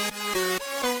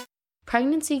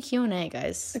 Pregnancy Q&A,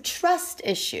 guys. Trust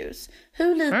issues.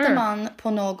 Hur litar man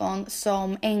på någon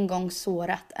som en gång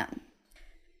sårat en?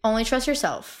 Only trust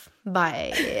yourself.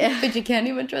 Bye. But you can't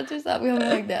even trust yourself. We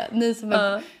have like that. Ni som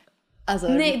är... Alltså,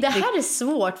 nej, det här är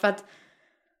svårt för att...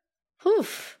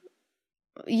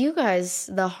 You guys,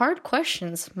 the hard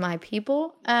questions, my people.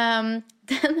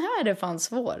 Den här är fan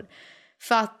svår.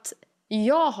 För att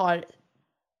jag har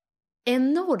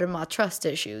enorma trust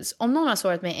issues. Om någon har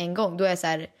sårat mig en gång, då är jag så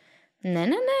här...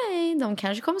 Nej, de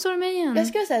kanske kommer såra mig igen. Jag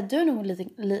skulle säga att du är nog lite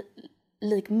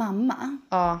lik mamma.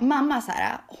 Mamma så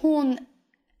här, hon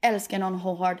älskar någon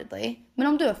wholeheartedly. Men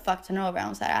om du har fucked henne over,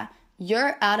 hon så här,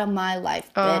 you're out of my life,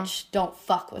 bitch. Don't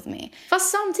fuck with me.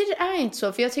 Fast samtidigt är det inte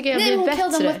så, för jag tycker jag blir bättre. Nej,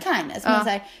 hon kill them with kindness. Men, så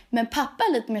här, men pappa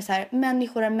är lite mer så här,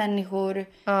 människor är människor.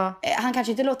 Han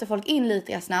kanske inte låter folk in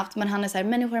lite snabbt, men han är så här,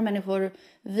 människor är människor.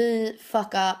 Vi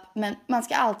fuck up. Men man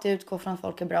ska alltid utgå från att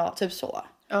folk är bra, typ så.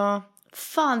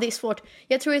 Fan, det är svårt.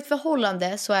 Jag tror i ett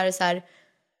förhållande så är det så här,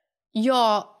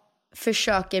 jag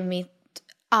försöker mitt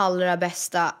allra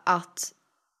bästa att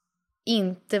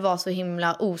inte vara så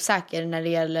himla osäker när det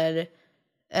gäller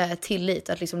tillit,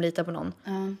 att liksom lita på någon.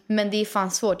 Men det är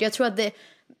fan svårt. Jag tror att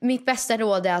mitt bästa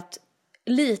råd är att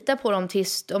lita på dem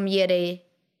tills de ger dig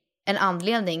en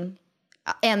anledning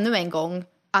ännu en gång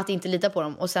att inte lita på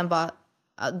dem. Och sen bara,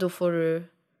 då får du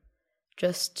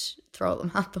just throw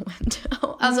them out the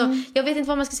window. Alltså, jag vet inte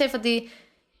vad man ska säga, för att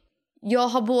jag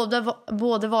har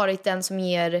både varit den som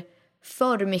ger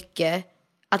för mycket,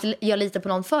 att jag litar på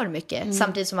någon för mycket,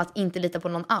 samtidigt som att inte lita på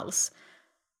någon alls.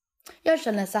 Jag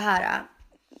känner så här,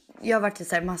 jag har varit i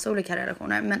så här massa olika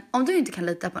relationer, men om du inte kan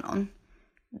lita på någon,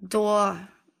 då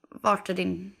vart är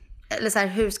din, eller så här,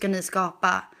 hur ska ni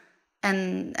skapa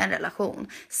en relation?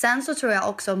 Sen så tror jag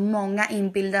också många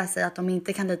inbildar sig att de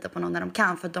inte kan lita på någon när de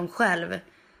kan, för att de själv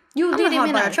det är det jag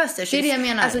menar. Det är det jag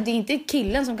menar. Alltså det är inte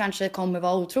killen som kanske kommer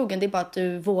vara otrogen, det är bara att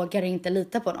du vågar inte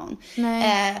lita på någon.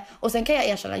 Och sen kan jag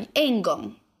erkänna, en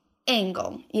gång en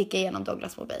gång gick jag igenom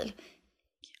Douglas mobil.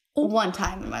 One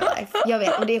time in my life. Jag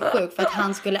vet, och det är sjukt för att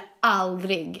han skulle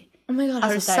aldrig... Oh my God, alltså,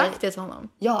 har du sagt det till honom?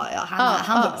 Ja,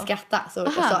 han började skratta. Så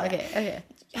jag sa det.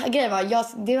 Grejen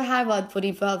var, det här var på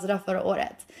din födelsedag förra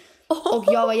året. Och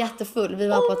jag var jättefull. Vi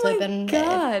var på typ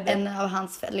en av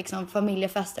hans liksom,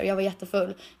 familjefester. Jag var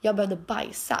jättefull. Jag behövde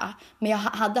bajsa. Men jag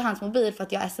hade hans mobil för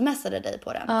att jag smsade dig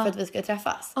på den. För att vi skulle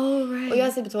träffas. Right. Och jag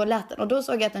sitter på toaletten. Och då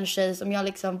såg jag att en tjej som jag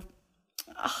liksom...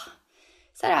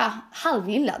 såhär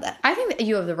halvgillade. I think that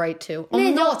you have the right to.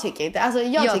 Nej, jag tycker inte. Alltså,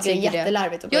 jag tycker det är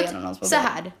jättelarvigt att gå igenom någons mobil. Så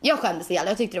här. Jag skämdes ihjäl.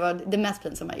 Jag tyckte det var det mest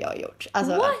pinsamma jag har gjort.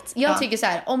 Alltså, what? Jag tycker så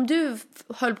här, om du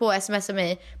höll på att smsa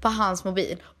mig på hans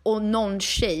mobil och någon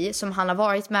tjej som han har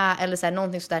varit med eller så här,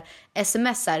 någonting sådär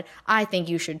smsar, I think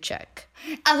you should check.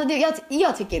 Alltså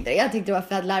jag tycker inte det. Jag tyckte det var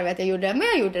fett larvigt att jag gjorde det. Men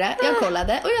jag gjorde det. Jag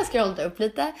kollade och jag scrollade upp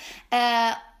lite.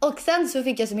 Och sen så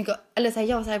fick jag så mycket... Eller så här,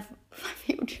 jag var så här...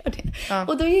 Varför gjorde jag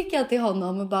det? Och då gick jag till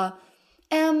honom och bara...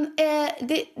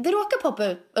 det råkar poppa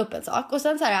upp en sak. Och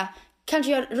sen så här...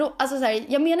 Kanske jag... Alltså så här,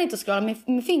 jag menar inte att scrolla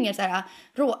med finger så här...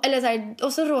 Eller så här,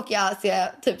 och så råkar jag se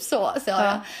typ så.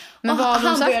 Jag. Men vad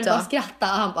han sagt började då? bara skratta.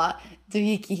 Han bara... Du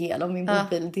gick igenom min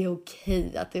mobil. Det är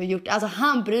okej att du har gjort det. Alltså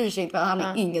han bryr sig inte. För han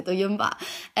har inget att gömma.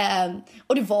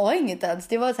 Och det var inget ens.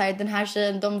 Det var så här, den här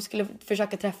tjejen, de skulle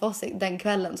försöka träffa oss den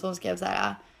kvällen. Så hon skrev så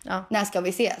här, när ska vi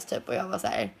ses typ? Och jag var så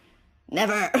här,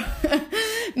 never.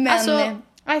 Men, alltså,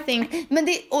 I think... Men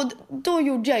och då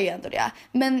gjorde jag ju ändå det.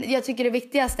 Men jag tycker det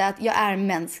viktigaste är att jag är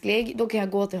mänsklig. Då kan jag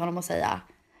gå till honom och säga,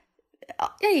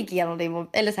 jag gick igenom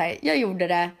det, eller så här, jag gjorde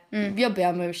det. Jag ber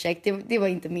om ursäkt, det var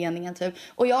inte meningen typ.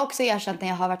 Och jag har också erkänt när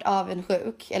jag har varit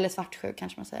avundsjuk, eller svartsjuk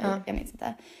kanske man säger, jag minns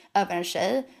inte, över en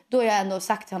tjej. Då har jag ändå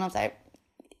sagt till honom så här,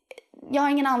 jag har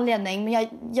ingen anledning, men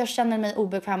jag känner mig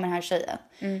obekväm med den här tjejen.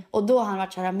 Och då har han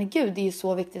varit så här, men gud, det är ju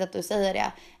så viktigt att du säger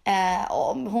det.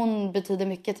 Hon betyder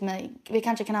mycket till mig. Vi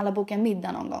kanske kan alla boka en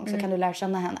middag någon gång, så kan du lära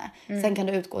känna henne. Sen kan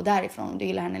du utgå därifrån om du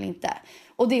gillar henne eller inte.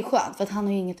 Och det är skönt, för att han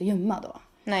har ju inget att gömma då.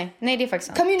 Nej, det är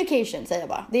faktiskt sant. Communication säger jag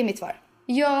bara, det är mitt svar.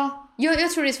 Ja,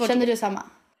 jag tror det är svårt. Känner du samma?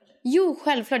 Jo,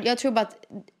 självklart. Jag tror bara att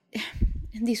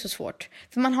det är så svårt.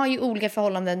 För man har ju olika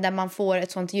förhållanden där man får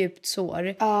ett sånt djupt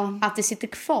sår. Att det sitter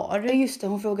kvar. Ja, just det.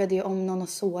 Hon frågade ju om någon har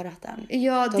sårat den.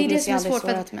 Ja, det är det som är svårt.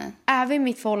 För att även i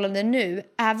mitt förhållande nu,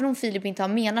 även om Filip inte har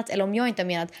menat eller om jag inte har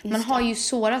menat, man har ju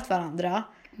sårat varandra.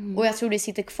 Och jag tror det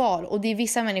sitter kvar. Och det är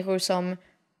vissa människor som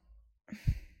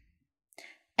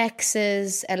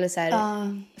exes eller så här,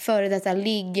 före detta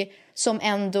ligg som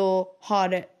ändå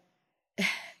har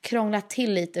krånglat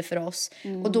till lite för oss.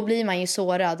 Och då blir man ju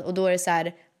sårad. Och då är det så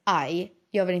här,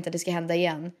 jag vill inte att det ska hända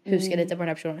igen. Hur ska jag lita på den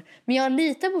här personen? Men jag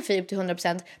litar på Filip till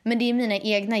 100%. Men det är mina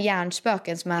egna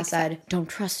hjärnspöken som är så här,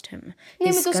 don't trust him.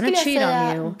 Nej, men då skulle jag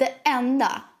säga det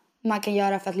enda man kan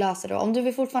göra för att lösa det. Om du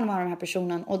vill fortfarande vara den här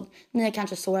personen och ni har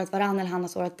kanske sårat varandra eller han har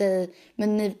sårat dig,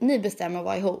 men ni bestämmer att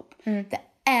vara ihop. Det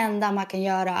enda man kan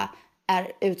göra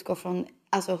är utgå från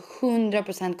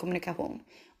 100% kommunikation.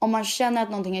 Om man känner att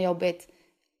någonting är jobbigt,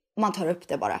 man tar upp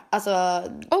det bara.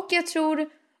 Och jag tror,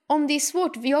 om det är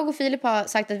svårt, jag och Filip har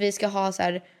sagt att vi ska ha så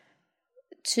här,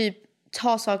 typ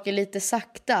ta saker lite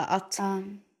sakta. Att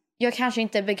jag kanske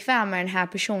inte är bekväm med den här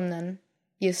personen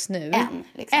just nu.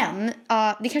 Än.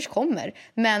 Det kanske kommer.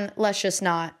 Men let's just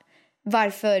not.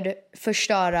 Varför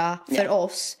förstöra för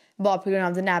oss bara på grund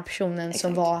av den här personen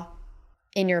som var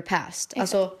in your past.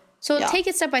 Alltså, så take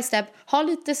it step by step. Ha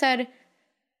lite så här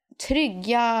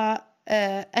trygga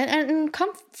en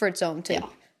comfort zone typ.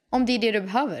 Om det är det du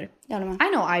behöver.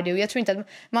 I know I do. Jag tror inte att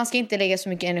man ska inte lägga så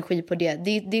mycket energi på det.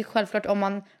 Det är självklart, om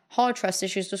man har trust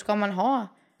issues, då ska man ha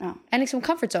en liksom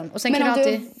comfort zone. Och sen men kan om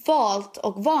alltid... du har valt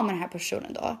att vara med den här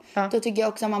personen då tycker jag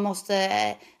också att man måste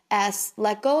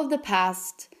let go of the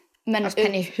past. Men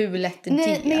Penny, hur lätt är det?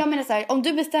 Nej, men jag menar så här, om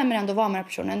du bestämmer ändå att vara med den här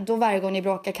personen, då varje gång ni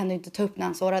bråkar kan du inte ta upp när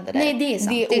han sårade dig. Nej, det är sant.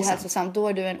 Det är ohälsosamt. Då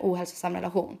är du en ohälsosam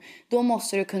relation. Då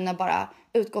måste du kunna bara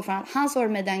utgå från han sårade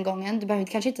mig den gången. Du behöver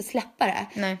kanske inte släppa det.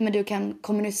 Nej. Men du kan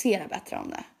kommunicera bättre om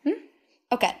det.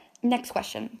 Okej, next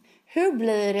question. Hur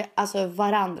blir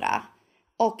varandra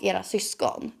och era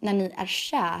syskon när ni är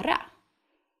kära?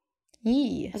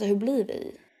 Alltså hur blir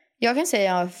vi? Jag kan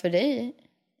säga för dig.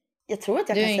 Jag tror att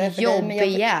jag du kan säga för dig. Du är en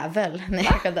jobbig jävel.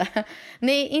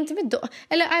 Nej, inte med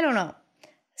eller I don't know.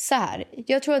 Så här,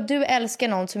 jag tror att du älskar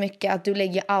någon så mycket att du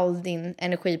lägger all din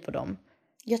energi på dem.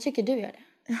 Jag tycker du gör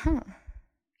det. Aha.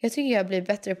 Jag tycker jag blir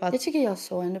bättre på att... Jag tycker jag är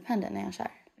så independent när jag är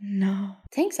kär. No.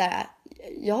 Tänk så här,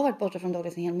 jag har varit borta från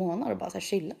Douglas en hel månad och bara så här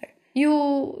chillar.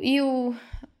 Jo.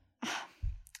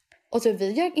 Och så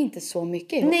vi gör inte så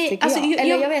mycket ihop, tycker jag.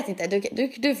 Eller jag vet inte,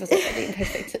 du får säga din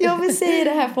perspektiv. Jag vill säga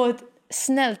det här på ett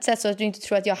snällt sätt så att du inte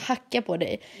tror att jag hackar på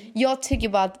dig. Jag tycker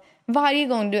bara att varje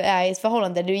gång du är i ett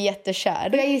förhållande, du är jättekär.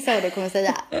 Jag gissar vad du kommer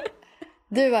säga.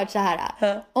 Du var så här.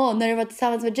 När du var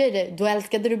tillsammans med JJ, då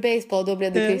älskade du baseball, då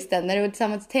blev du kristen. När du var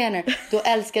tillsammans med Tanner, då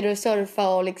älskade du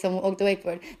surfa och liksom åkte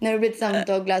wakeboard. När du blev tillsammans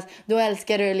med Douglas, då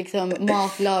älskade du liksom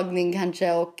matlagning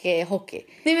kanske och hockey.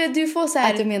 Nej, men du får så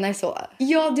här, att du menar så.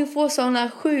 Ja, du får såna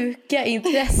sjuka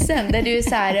intressen där du är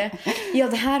så här, ja,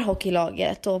 det här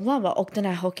hockeylaget och man bara, och den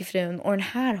här hockeyfrun och den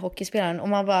här hockeyspelaren och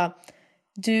man bara,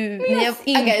 ni har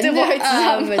inte varit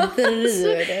tillsammans.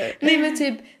 Nej, men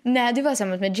typ när du var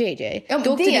tillsammans med JJ. Ja,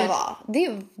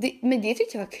 men men det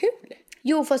tyckte jag var kul.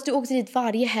 Jo, fast du åkte dit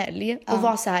varje helg och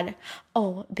var så här,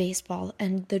 baseball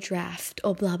and the draft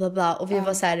och bla bla bla. Och vi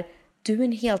var så här, du är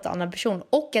en helt annan person.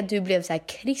 Och att du blev så här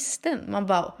kristen. Man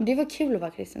bara, det var kul att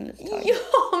vara kristen lite tag. Ja,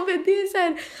 men det är så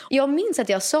här, jag minns att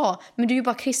jag sa, men du är ju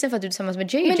bara kristen för att du är tillsammans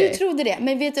med JJ. Men du trodde det.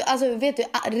 Men vet du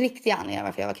riktiga anledningen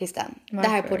varför jag var kristen? Varför?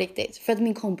 Det här är på riktigt. För att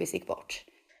min kompis gick bort.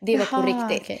 Det var på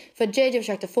riktigt. Okay. För JJ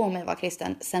försökte få mig att vara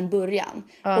kristen sen början.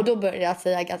 Och då började jag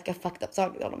säga ganska fucked up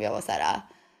saker till honom. Jag var så här,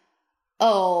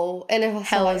 eller vad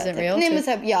sa jag? Typ? Real, nej, men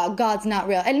typ, God's not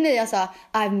real. Eller nej, jag sa,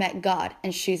 I've met God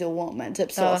and she's a woman.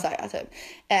 Typ så sa jag typ.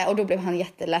 Och då blev han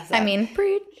jätteledsen. I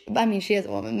mean, she is a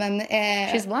woman. Men,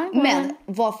 she's blind. Men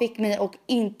vad fick mig att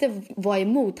inte vara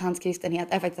emot hans kristenhet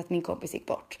är faktiskt att min kompis gick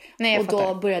bort. Nej, och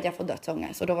då började jag få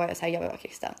dödsångest. Så då var jag så här, jag vill vara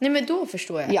kristen. Nej, men då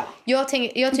förstår jag. Ja. Jag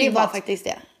tänker det var faktiskt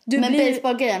det. Men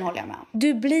baseballgrejen håller jag med om.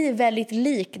 Du blir väldigt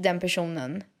lik den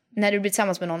personen när du blir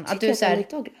tillsammans med någon. Att du så här,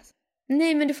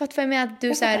 nej, men du fattar vad jag menar. Att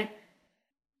du så här,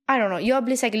 I don't know. Jag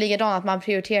blir säkert likadan att man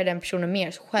prioriterar den personen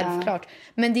mer, självklart.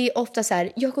 Men det är ofta så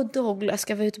här, jag och Douglas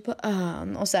ska vara ute på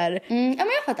ön och så här. Ja, men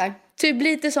jag fattar. Typ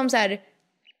lite som så här,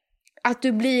 att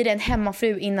du blir en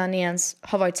hemmafru innan ni ens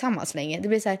har varit tillsammans länge. Det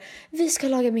blir så här, vi ska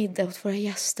laga middag åt våra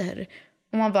gäster.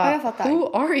 Och man bara, jag fattar.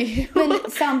 Who are you? Men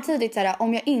samtidigt så här,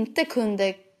 om jag inte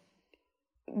kunde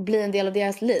bli en del av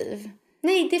deras liv.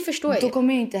 Nej, det förstår jag. Då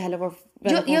kommer ju inte heller vår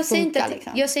jag säger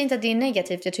inte att det är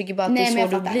negativt. Jag tycker bara att det är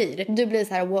så du blir. Du blir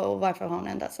så här, wow, varför har hon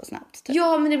ändrat så snabbt? Typ.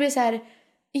 Ja, men det blir så här,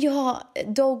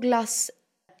 Douglas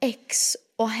ex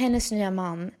och hennes nya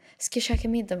man ska käka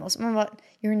middag med oss. Man bara,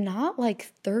 you're not like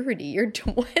 30, you're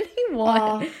 21.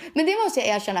 Ja, men det måste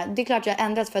jag erkänna. Det är klart jag har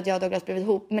ändrats för att jag och Douglas blivit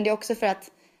ihop. Men det är också för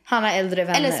att han har äldre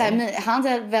vänner. Eller så här, hans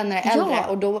vänner är äldre. Ja.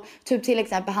 Och då, typ till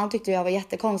exempel, han tyckte jag var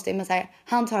jättekonstig. Men så här,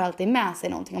 han tar alltid med sig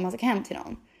någonting om man ska hem till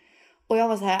någon. Och jag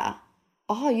var så här,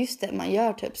 just det, man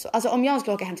gör typ så. Alltså om jag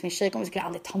skulle åka hem till min tjejkompis skulle jag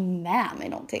aldrig ta med mig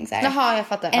någonting. Så här, jaha, jag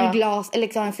fattar. En glas, eller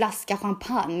liksom en flaska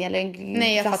champagne. Eller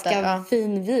en flaska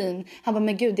fin vin. Han bara,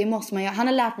 men gud, det måste man göra. Han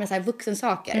har lärt mig så här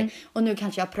vuxensaker. Och nu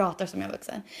kanske jag pratar som jag är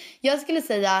vuxen. Jag skulle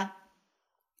säga,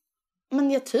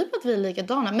 men jag typ att vi är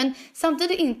likadana. Men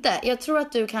samtidigt inte. Jag tror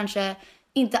att du kanske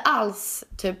inte alls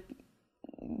typ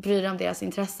bryr dig om deras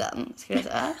intressen, skulle jag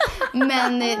säga.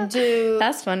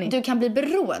 Men du kan bli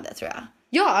beroende, tror jag.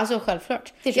 Ja, alltså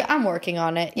självklart. I'm working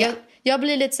on it. Jag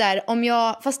blir lite så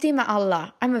här, fast det är med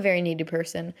alla. I'm a very needy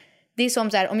person. Det är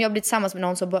som så här, om jag blir tillsammans med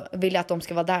någon så vill jag att de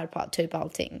ska vara där på typ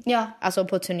allting. Ja. Alltså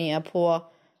på turné, på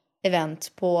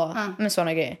event, på med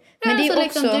såna grejer. Men det är också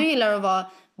liksom, du gillar att vara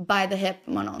by the hip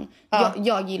med någon.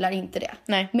 Jag gillar inte det.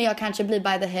 Nej. Men jag kanske blir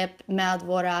by the hip med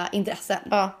våra intressen.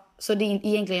 Så det är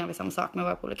egentligen gör vi samma sak med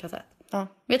våra på olika sätt. Men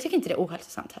jag tycker inte det är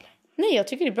ohälsosamt heller. Nej, jag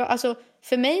tycker det är bra. Alltså,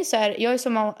 för mig så är jag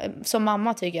är som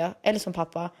mamma tycker jag. Eller som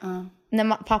pappa.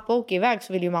 När pappa åker iväg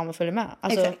så vill ju mamma följa med.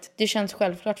 Alltså, det känns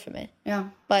självklart för mig.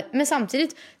 Men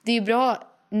samtidigt, det är ju bra.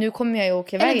 Nu kommer jag ju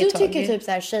åka iväg ett tag. Du tycker typ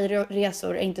så här,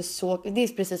 tjejresor är inte så. Det är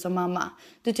precis som mamma.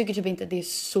 Du tycker typ inte att det är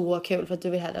så kul för att du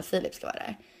vill hellre att Filip ska vara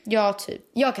där. Ja, typ.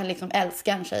 Jag kan liksom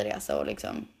älska en tjejresa och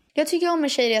liksom. Jag tycker om en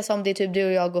tjejresa om det är typ du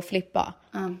och jag och Flippa.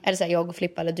 Eller så här, jag och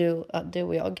Flippa eller du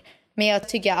och jag. Men jag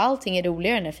tycker allting är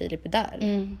roligare när Filip är där.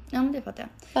 Ja, men det fattar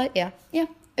jag. Ja.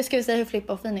 Ska vi säga hur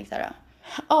Flippa och Phoenix är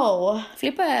då?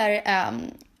 Flippa är,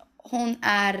 hon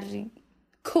är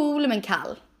cool men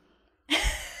kall.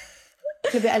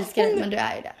 Jag älskar dig, men du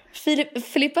är ju där.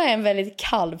 Filippa är en väldigt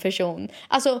kall person.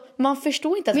 Alltså, man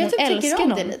förstår inte att hon älskar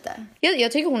någon. Det lite.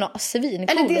 Jag tycker hon är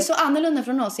svincool. Eller det är så annorlunda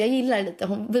från oss. Jag gillar det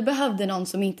lite. Vi behövde någon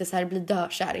som inte så här blir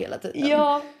dörkär hela tiden.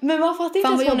 Ja, men man fattar inte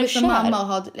att hon är kär.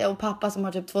 Mamma och pappa som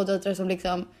har typ 2 döttrar som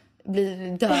liksom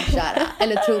blir dörkära.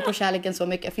 Eller tror på kärleken så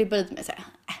mycket. Flippa lite med så här.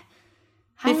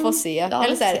 Vi får se.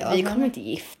 Eller så här, vi kommer inte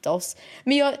gifta oss.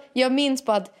 Men jag minns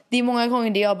på att det är många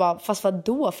gånger det jag bara, fast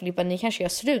vadå Filippa, ni kanske gör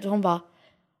slut. Och hon bara,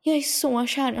 jag är så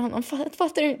kär i honom,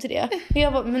 fattar du inte det? Och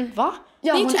jag bara, men va?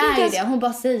 Ja, hon är ju det, hon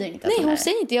bara säger inte att hon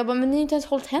säger inte, jag bara, men ni har inte ens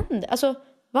hållit händer. Alltså,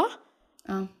 va?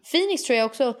 Phoenix tror jag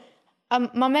också,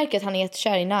 man märker att han är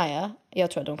jättekär i Naya.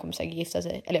 Jag tror att de kommer säkert gifta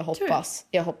sig. Eller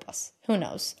jag hoppas. Who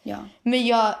knows? Ja. Men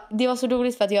det var så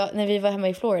roligt för att när vi var hemma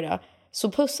i Florida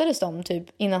så pussades de typ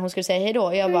innan hon skulle säga hej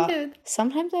då. Jag bara,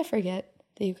 sometimes I forget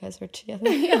that you guys are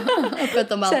together. För att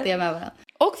de alltid är med varandra.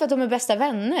 Och för att de är bästa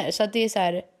vänner. Så att det är så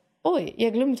här, oj,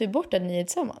 jag glömde typ bort att ni är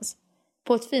tillsammans.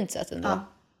 På ett fint sätt ändå.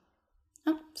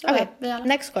 Ja,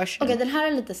 next question. Okej, den här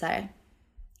är lite så här.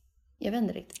 Jag vet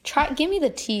inte riktigt. Give me the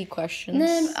tea questions.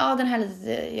 Nej, den här är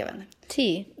lite, jag vet inte.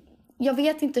 Tea. Jag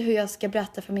vet inte hur jag ska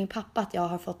berätta för min pappa att jag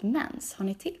har fått mens. Har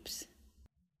ni tips?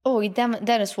 Oj, den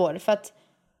är svår. För att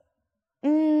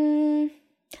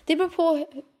det beror på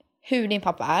hur din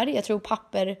pappa är. Jag tror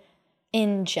papper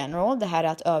in general, det här är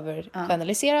att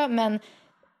övergeneralisera, men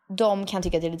de kan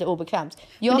tycka att det är lite obekvämt.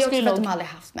 Men det är också för att de aldrig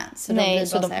haft mens. Så nej, de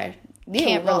så bara de så här,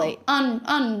 can't relate.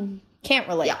 Can't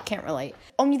relate. Yeah. Can't relate.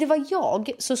 Om det var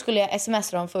jag så skulle jag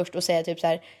smsa dem först och säga typ så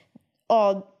här,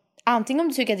 antingen om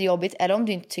du tycker att det är jobbigt eller om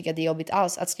du inte tycker att det är jobbigt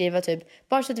alls, att skriva typ,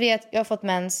 bara så att du vet, jag har fått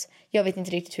mens, jag vet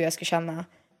inte riktigt hur jag ska känna,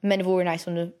 men det vore nice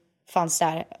om du fanns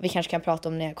där, vi kanske kan prata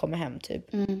om när jag kommer hem typ.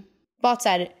 Bara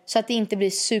så att det inte blir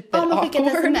super awkward. Man skickar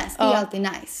ett sms, det är alltid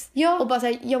nice. Ja. Och bara så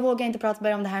här, jag vågar inte prata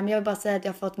mer om det här, men jag vill bara säga att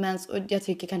jag har fått mens och jag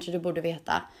tycker kanske du borde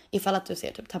veta ifall att du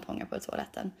ser typ tamponger på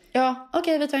toaletten. Ja.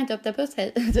 Okej, vi tar inte upp det, puss,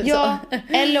 hej. Typ ja. Så.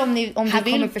 Eller om du Han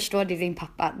vill kommer förstå det, din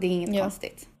pappa, det är inget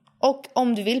konstigt. Och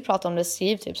om du vill prata om det,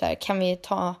 skriv typ så här, kan vi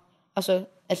ta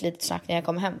ett litet snack när jag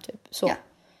kommer hem typ. Så. Ja.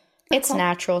 It's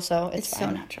natural, so it's fine. So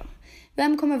natural.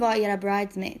 Vem kommer vara era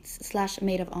bridesmaids /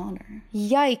 maid of honor?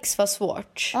 Yikes, vad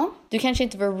svårt. Ja. Du kanske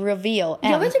inte vill reveal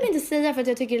än. Jag vill typ inte säga för att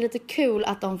jag tycker det är lite kul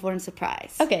att de får en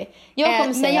surprise. Okej, jag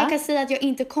kommer säga. Men jag kan säga att jag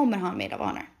inte kommer ha en maid of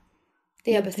honor.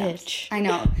 Det är jag bestämt. Bitch. I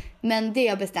know. Men det är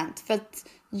jag bestämt. För att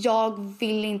jag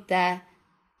vill inte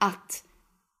att...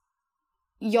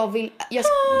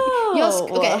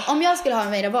 Okej, om jag skulle ha en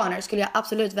maid of honor skulle jag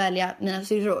absolut välja mina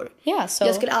syrror. Yeah, so...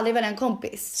 Jag skulle aldrig välja en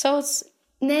kompis. So it's...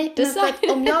 Nej, men för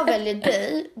att om jag väljer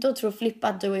dig, då tror Flippa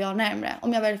att du och jag är närmare.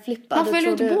 Om jag väljer Flippa, varför då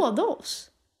tror väljer du... båda oss?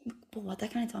 Båda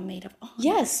kan inte vara maid of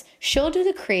honor. Yes, she'll do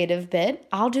the creative bit,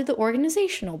 I'll do the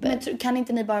organizational bit. Men kan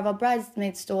inte ni bara vara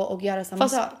bridesmaids då och göra samma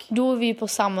sak? Då är vi på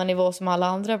samma nivå som alla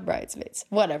andra bridesmaids.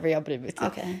 Whatever, jag bryr mig inte.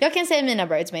 Okay. Jag kan säga mina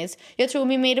bridesmaids. Jag tror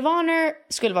min maid of honor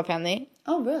skulle vara Penny.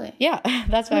 Oh, really? Yeah,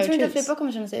 that's why I tror choose. inte att Flippa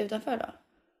kommer känna sig utanför då?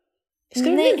 Ska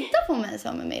du lita på mig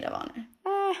som en maid of honor?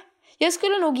 Jag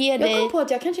skulle nog ge dig... Jag kom på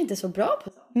att jag kanske inte är så bra på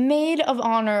det. Maid of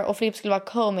honor och Flip skulle vara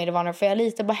co-maid of honor. För jag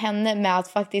litar på henne med att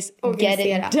faktiskt get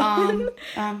it done.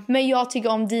 Men jag tycker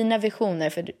om dina visioner.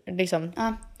 För liksom,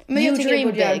 men jag tycker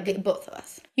dream vi big. Both of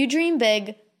us. You dream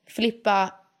big.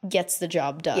 Flippa gets the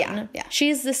job done. Yeah.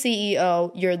 She's the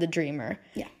CEO, you're the dreamer.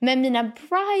 Yeah. Men mina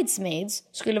bridesmaids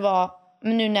skulle vara...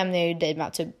 Men nu nämner jag ju dig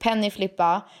med typ Penny,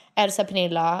 Flippa, Elsa,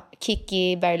 Pernilla,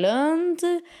 Kiki, Berglund.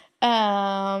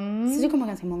 Så du kommer ha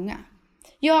ganska många?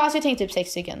 Ja, alltså jag tänker typ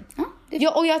 6 stycken.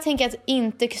 Och jag tänker att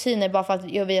inte kusiner bara för att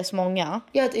vi är så många.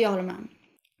 Jag håller med.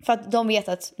 För att de vet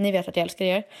att, ni vet att jag älskar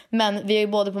er. Men vi är ju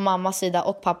både på mammas sida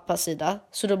och pappas sida.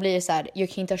 Så då blir det så här, jag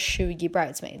kan inte ha 20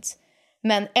 bridesmaids.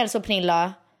 Men Elsa och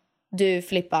Pernilla, du,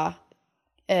 Flippa,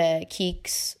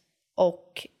 Keeks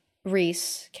och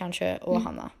Reese kanske och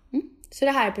Hanna. Så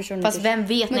det här är personer... Fast vem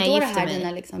vet när jag gifter mig? Men då är det här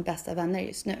dina liksom bästa vänner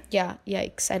just nu? Ja,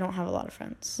 yikes, I don't have a lot of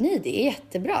friends. Nej, det är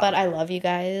jättebra. But I love you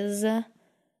guys.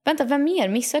 Vänta, vem mer?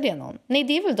 Missade jag någon? Nej,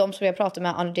 det är väl de som jag pratar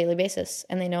med on a daily basis.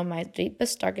 And they know my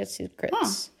deepest, darkest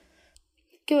secrets.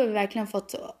 Gud, vi har verkligen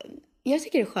fått... Jag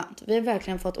tycker det är skönt. Vi har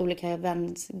verkligen fått olika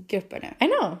vänsgrupper nu. I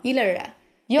know. Gillar du det?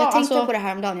 Ja, jag tänkte på det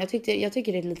här om dagen. Jag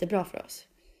tycker det är lite bra för oss.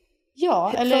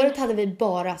 Ja, eller... Förut hade vi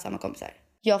bara samma kompisar.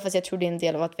 Ja, fast jag tror det är en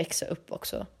del av att växa upp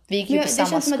också. Vi gick ju på samma skola.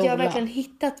 Det känns som att jag har verkligen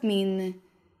hittat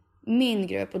min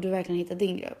grupp och du har verkligen hittat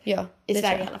din grupp. Ja, i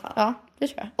Sverige i alla fall. Ja, det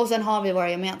tror jag. Och sen har vi våra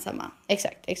gemensamma.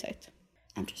 Exakt.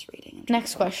 I'm just reading.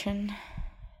 Next question.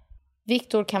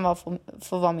 Victor kan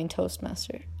få vara min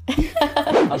toastmaster.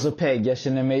 Alltså Peg, jag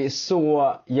känner mig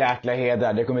så jäkla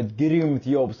hedrad. Det kommer ett grymt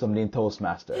jobb som din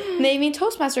toastmaster. Nej, min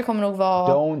toastmaster kommer nog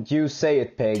vara... Don't you say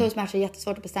it, Peg. Toastmaster är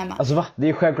jättesvårt att bestämma. Alltså va? Det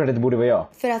är självklart att det borde vara jag.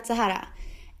 För att så här,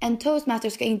 en toastmaster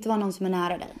ska inte vara någon som är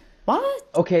nära dig. What?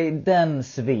 Okej, den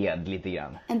sved lite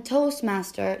grann. En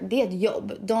toastmaster, det är ett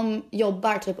jobb. De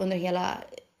jobbar typ under hela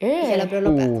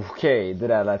bröllopet. Okej, det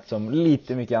där lät som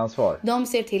lite mycket ansvar. De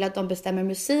ser till att de bestämmer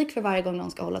musik för varje gång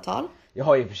de ska hålla tal. Jag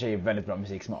har i och för sig väldigt bra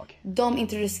musiksmak. De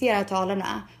introducerar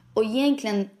talarna. Och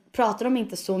egentligen pratar de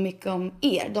inte så mycket om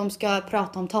er. De ska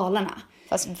prata om talarna.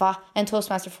 Fast en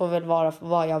toastmaster får väl vara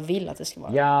vad jag vill att det ska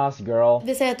vara. Yes, girl.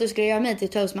 Vi säger att du ska göra mig till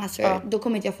toastmaster. Då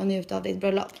kommer inte jag få njuta av ditt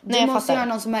bröllop. Nej, du måste göra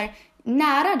någon som är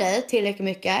nära dig tillräckligt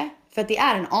mycket För att det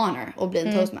är en honor att bli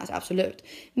en toastmaster, absolut.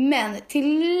 Men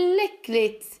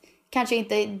tillräckligt kanske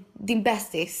inte din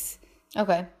bästis.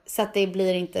 Okej. Så att det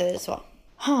blir inte så.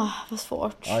 Vad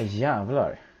svårt. Ja,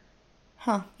 jävlar.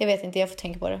 Jag vet inte, jag får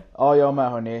tänka på det. Ja, jag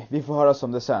med hörni. Vi får höra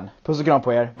om det sen. Puss och kram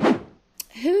på er.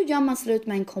 Hur gör man slut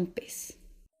med en kompis?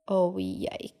 Oh,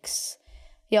 yikes.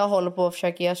 Jag håller på att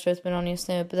försöka göra slut med någon just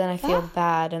nu. But then I feel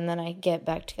bad and then I get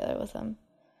back together with them.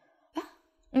 Va?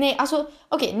 Nej, alltså,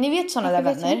 okej, ni vet såna där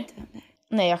vänner.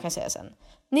 Nej, jag kan säga sen.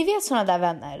 Ni vet såna där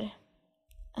vänner.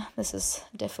 This is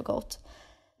difficult.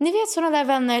 Ni vet såna där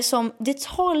vänner som det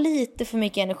tar lite för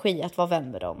mycket energi att vara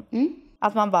vän med dem.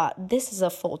 Att man bara, this is a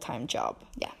full-time job.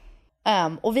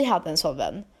 Yeah. Och vi hade en sån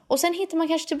vän. Och sen hittar man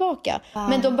kanske tillbaka.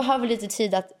 Men de behöver lite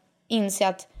tid att inse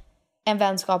att en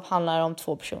vänskap handlar om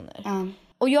 2 personer.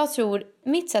 Och jag tror,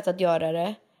 mitt sätt att göra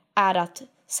det är att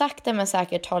sakta men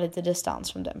säkert ta lite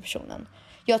distans från den personen.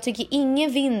 Jag tycker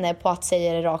ingen vinner på att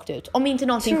säga det rakt ut. Om inte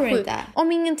någonting sjukt.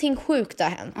 Om ingenting sjukt har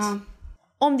hänt.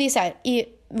 Om det är så här,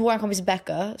 vår kompis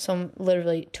Becca som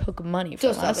literally took money from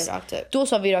us. Då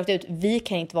sa vi rakt ut, vi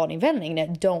kan inte vara din vän längre.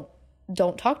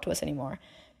 Don't talk to us anymore.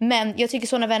 Men jag tycker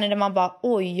såna vänner där man bara,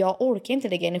 oj, jag orkar inte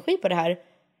lägga energi på det här.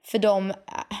 För de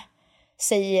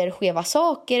säger skeva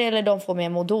saker eller de får mig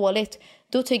att må dåligt.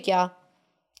 Då tycker jag,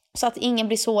 så att ingen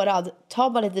blir sårad, ta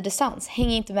bara lite distans.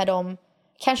 Häng inte med dem.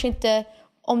 Kanske inte,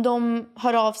 om de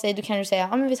hör av sig, då kan du säga,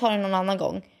 men vi tar det någon annan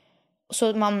gång.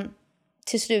 Så man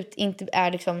till slut inte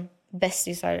är liksom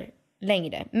bästisar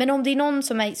längre. Men om det är någon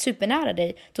som är supernära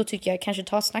dig, då tycker jag kanske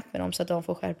ta ett snack med dem så att de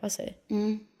får skärpa sig. I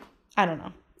don't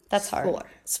know. That's hard.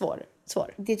 Svår.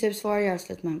 Det är typ svårare att göra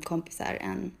slut med kompisar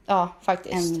än,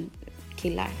 faktiskt. än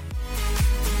killar.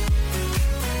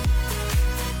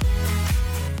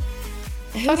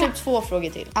 Jag har typ 2 frågor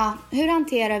till. Ja, hur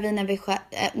hanterar vi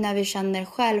när vi känner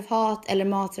självhat eller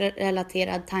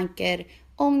matrelaterad tankar,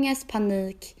 ångest,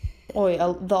 panik? Oj,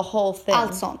 the whole thing.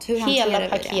 Allt sånt. Hur hanterar vi det? Hela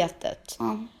paketet.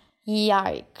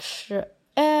 Yikes.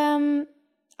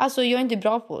 Alltså jag är inte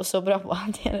så bra på att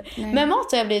hantera det. Men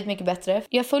mat har jag blivit mycket bättre.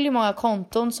 Jag följer många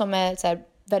konton som är så här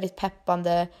väldigt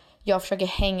peppande. Jag försöker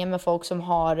hänga med folk som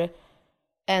har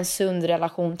en sund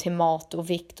relation till mat och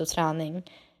vikt och träning.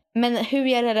 Men hur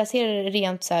jag relaterar det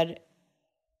rent så här,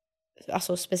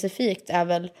 alltså specifikt är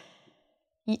väl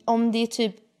om det är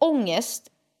typ ångest.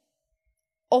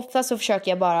 Ofta så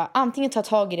försöker jag bara antingen ta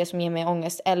tag i det som ger mig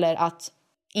ångest eller att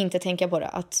inte tänka på det.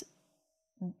 Att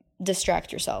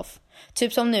distract yourself.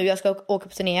 Typ som nu, jag ska åka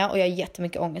på turné och jag har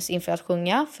jättemycket ångest inför att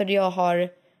sjunga. För jag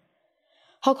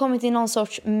har kommit i någon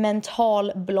sorts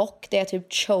mental block där jag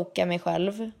typ chokar mig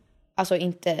själv. Alltså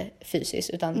inte fysiskt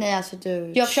utan... Nej, alltså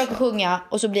jag försöker sjunga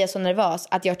och så blir jag så nervös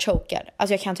att jag chokar.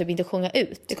 Alltså jag kan typ inte sjunga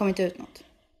ut. Det kommer inte ut något.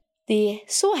 Det är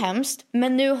så hemskt.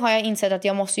 Men nu har jag insett att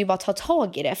jag måste ju bara ta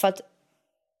tag i det. För att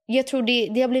jag tror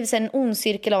det har blivit en ond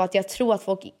cirkel av att jag tror att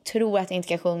folk tror att jag inte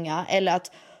kan sjunga. Eller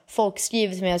att folk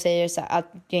skriver till mig och säger så här, att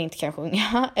jag inte kan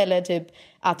sjunga. Eller typ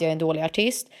att jag är en dålig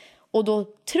artist. Och då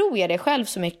tror jag det själv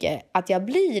så mycket att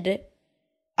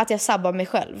jag sabbar mig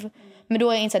själv. Men då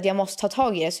har jag insett att jag måste ta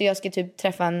tag i det. Så jag ska typ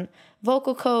träffa en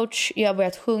vocal coach. Jag har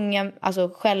börjat sjunga, alltså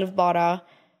själv bara.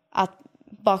 Att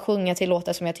bara sjunga till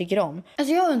låtar som jag tycker om.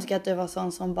 Alltså jag önskar att du var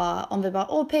sån som bara, om vi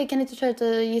bara, Peg, kan inte köra lite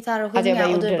gitarr och sjunga?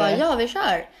 Och du bara, ja vi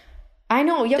kör. I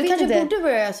know, jag vet inte. Du kanske borde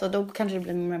börja göra så, då kanske det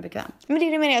blir mer bekvämt. Men det är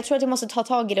det jag menar, jag tror att jag måste ta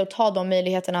tag i det och ta de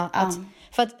möjligheterna.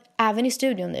 För att även i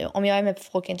studion nu, om jag är med på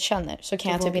folk jag inte känner, så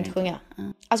kan jag typ inte sjunga.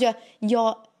 Alltså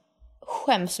jag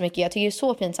skäms så mycket, jag tycker det är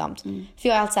så pinsamt. För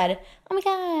jag är alltid så här, oh my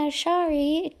god,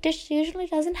 sorry, this usually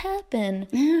doesn't happen.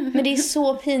 Men det är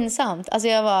så pinsamt. Alltså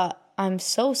jag var, I'm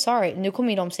so sorry. Nu kommer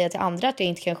ju de säga till andra att jag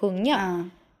inte kan sjunga.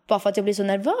 Bara för att jag blir så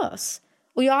nervös.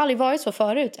 Och jag har aldrig varit så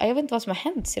förut. Jag vet inte vad som har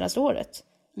hänt senaste året.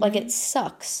 Like it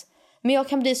sucks. Men jag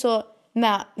kan bli så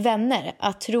med vänner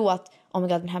att tro att oh my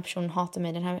god, den här personen hatar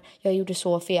mig, jag gjorde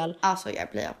så fel. Alltså jag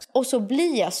blir också. Och så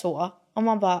blir jag så. Och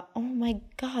man bara, oh my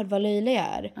god, vad löjlig jag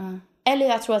är. Eller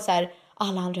jag tror att så här,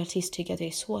 alla andra artister tycker att jag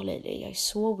är så löjlig. Jag är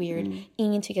så weird.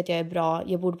 Ingen tycker att jag är bra.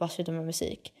 Jag borde bara sluta med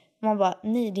musik. Och man bara,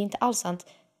 nej, det är inte alls sant.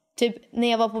 Typ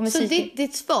när jag var på musik. Så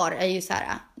ditt svar är ju så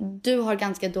här, du har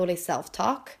ganska dålig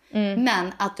self-talk.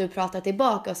 Men att du pratar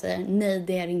tillbaka och säger, nej,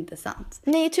 det är inte sant.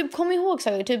 Nej, typ kom ihåg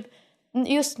saker. Typ,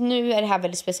 just nu är det här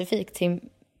väldigt specifikt till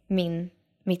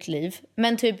mitt liv.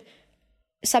 Men typ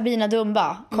Sabina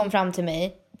Dumba kom fram till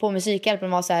mig på Musikhjälpen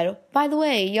och var så här, by the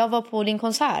way, jag var på din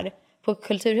konsert på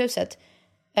Kulturhuset.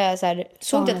 Så här,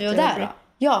 såg du att vi var där?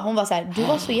 Ja, hon var så här, du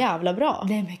var så jävla bra.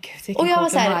 Nej men gud, och jag var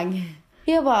så här,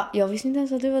 jag visste inte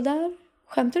ens att du var där.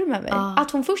 Skämtar du med mig?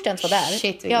 Att hon först ens var där.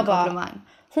 Shit, jag bara, komplimang.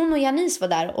 hon och Janice var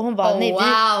där och hon bara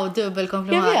wow,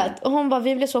 dubbelkomplimang. Jag vet. Och hon bara,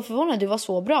 vi blev så förvånade, du var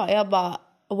så bra. Jag bara,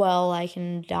 well, I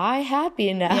can die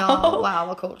happy now. Ja, wow,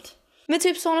 vad coolt. Men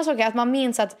typ sådana saker, att man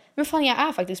minns att men fan, jag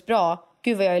är faktiskt bra.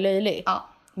 Gud vad jag är löjlig. Ja,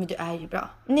 men du är ju bra.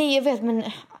 Nej, jag vet, men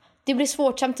det blir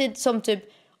svårt samtidigt som typ,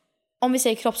 om vi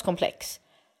säger kroppskomplex.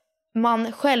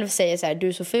 Man själv säger så här, du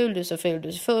är så ful, du är så ful, du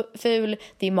är så ful.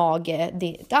 Din mage,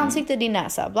 ditt ansikte, din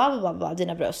näsa, bla bla bla, bla,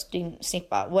 dina bröst, din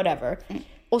snippa, whatever.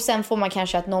 Och sen får man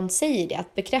kanske att någon säger det,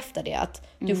 att bekräfta det, att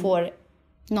du får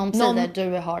någon säger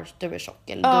du är tjock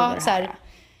eller du är så här,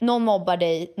 någon mobbar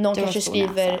dig, någon du kanske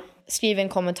skriver en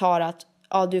kommentar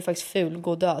att du är faktiskt ful,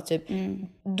 gå och dö typ.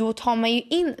 Då tar man ju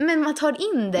in, men man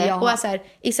tar in det och är så här,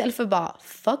 istället för bara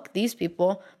fuck these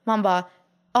people, man bara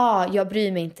jag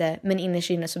bryr mig inte, men innerst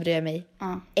inne så bryr jag mig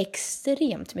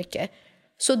extremt mycket.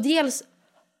 Så dels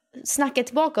snacka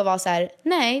tillbaka och vara så här,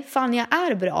 nej, fan jag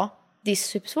är bra. Det är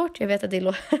supersvårt, jag vet att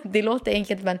det låter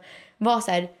enkelt, men var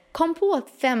så här, kom på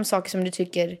 5 saker som du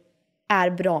tycker är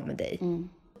bra med dig.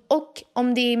 Och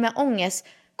om det är med ångest,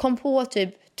 kom på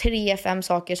typ 3-5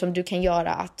 saker som du kan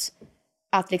göra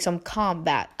att liksom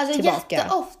combat tillbaka.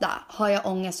 Jätteofta har jag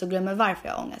ångest och glömmer varför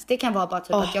jag har ångest. Det kan vara bara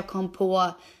typ att jag kom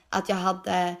på att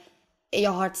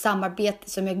jag har ett samarbete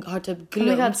som jag har typ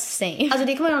glömt. Alltså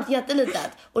det kan vara något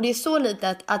jättelitet. Och det är så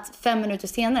litet att 5 minuter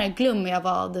senare glömmer jag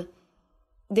vad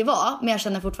det var. Men jag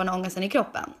känner fortfarande ångesten i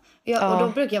kroppen. Och då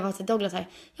brukar jag vara till Douglas här.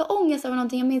 Jag har ångest över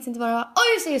någonting, jag minns inte vad det var.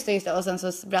 Just det. Och sen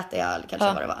så berättar jag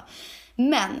kanske vad det var.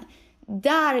 Men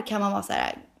där kan man vara så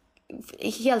här,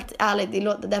 helt ärligt, det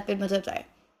låter deppigt med typ så här.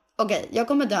 Okej, jag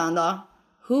kommer dö en dag.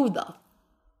 Who the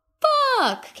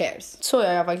fuck cares? Så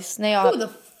gör jag faktiskt. När jag who the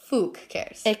fuck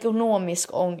cares?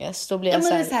 Ekonomisk ångest, då blir jag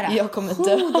så här, jag kommer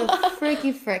dö. Who the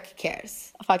freaky frick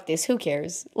cares? Faktiskt, who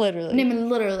cares? Literally. Nej men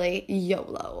literally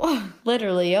YOLO.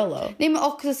 Literally YOLO. Nej men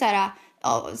också så här,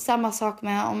 samma sak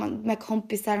med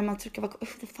kompisar, man trycker who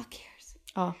the fuck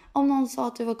cares? Om någon sa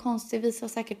att du var konstig, visar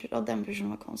säkert att den personen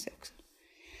var konstig också.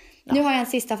 Nu har jag en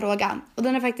sista fråga. Och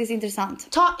den är faktiskt intressant.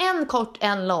 Ta en kort,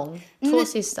 en lång. 2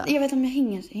 sista. Jag vet om jag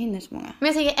hinner så många. Men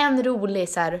jag tänker en rolig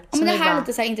så här. Men det här är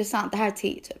lite så här intressant. Det här är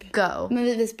te typ. Go. Men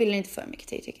vi spiller inte för mycket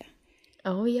te tycker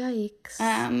jag. Yikes.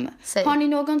 Har ni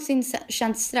någonsin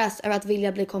känt stress över att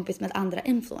vilja bli kompis med andra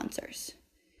influencers?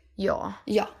 Ja.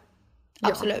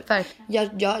 Absolut.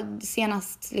 Jag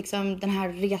senast liksom den här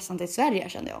resan till Sverige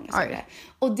kände jag ångest över det.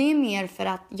 Och det är mer för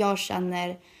att jag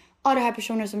känner det här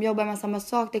personer som jobbar med samma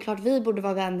sak. Det är klart vi borde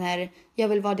vara vänner. Jag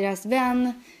vill vara deras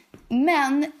vän.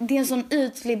 Men det är en sån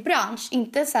ytlig bransch.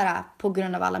 Inte så här på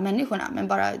grund av alla människorna. Men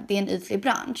bara det är en ytlig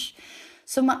bransch.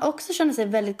 Så man också känner sig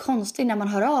väldigt konstig när man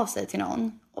hör av sig till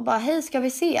någon. Och bara, hej ska vi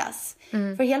ses?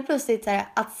 För helt plötsligt så här,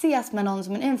 att ses med någon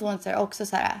som en influencer är också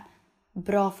så här,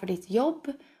 bra för ditt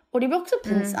jobb. Och det blir också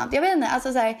pinsamt. Jag vet inte,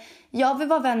 alltså så här, jag vill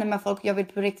vara vänner med folk jag vill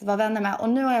på riktigt vara vänner med. Och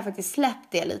nu har jag faktiskt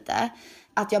släppt det lite.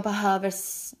 Att jag behöver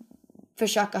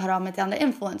försöka höra av mig till andra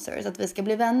influencers. Att vi ska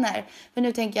bli vänner. För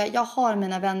nu tänker jag har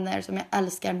mina vänner som jag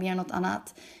älskar mer än något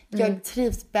annat. Jag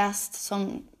trivs bäst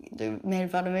som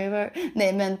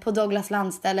Nej, men på Douglas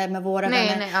landställe med våra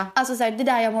vänner. Nej. Alltså så här, det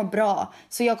där jag mår bra.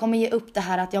 Så jag kommer ge upp det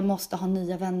här att jag måste ha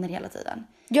nya vänner hela tiden.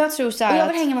 Jag tror så här. Och jag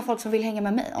vill hänga med folk som vill hänga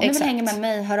med mig. Om ni vill hänga med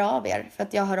mig, hör av er. För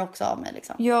att jag hör också av mig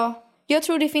liksom. Ja, jag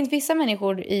tror det finns vissa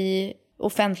människor i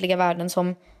offentliga världen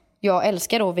som jag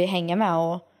älskar och vill hänga med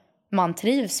och man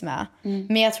trivs med.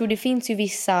 Men jag tror det finns ju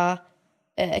vissa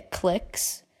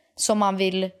clicks som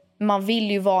man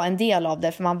vill ju vara en del av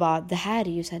det. För man bara, det här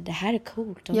är ju så här, det här är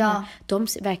coolt. De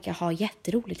verkar ha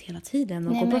jätteroligt hela tiden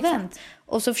och gå på event.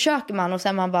 Och så försöker man och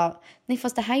sen man bara, nej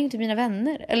fast det här är ju inte mina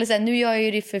vänner. Eller så här, nu gör jag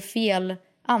ju det för fel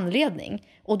anledning.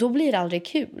 Och då blir det aldrig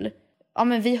kul. Ja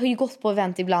men vi har ju gått på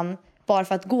event ibland bara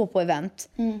för att gå på event.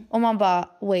 Och man bara,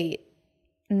 wait.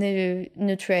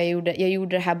 Nu tror jag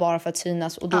gjorde det här bara för att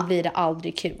synas. Och då blir det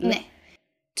aldrig kul. Nej.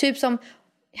 Typ som,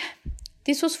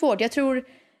 det är så svårt. Jag tror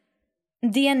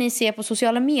det ni ser på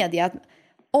sociala medier, att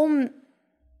om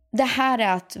det här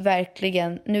är att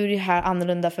verkligen, nu är det här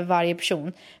annorlunda för varje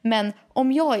person, men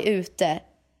om jag är ute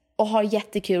och har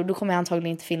jättekul, då kommer jag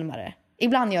antagligen inte filma det.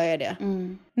 Ibland gör jag det.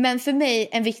 Men för mig,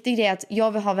 en viktig grej är att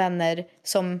jag vill ha vänner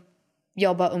som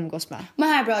jag bara umgås med. Men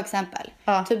här är ett bra exempel.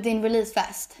 Typ din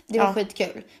releasefest. Det var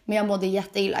skitkul. Men jag mådde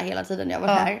jätteilla hela tiden när jag var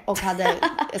här. Och hade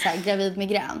så här, gravid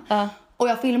migrän. Och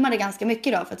jag filmade ganska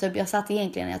mycket då. För typ jag satt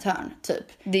egentligen i ett hörn. Typ.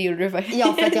 Det gjorde du faktiskt.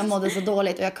 Ja, för att jag mådde så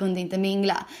dåligt och jag kunde inte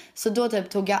mingla. Så då typ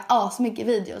tog jag så mycket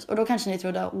videos. Och då kanske ni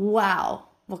trodde, wow,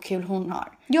 vad kul hul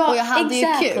har. Ja, och jag hade ju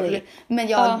kul. Men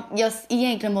jag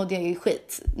egentligen mådde jag ju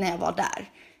skit när jag var där.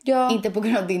 Inte på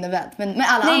grund av din event. Men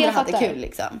alla andra hade kul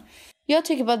liksom. Jag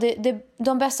tycker bara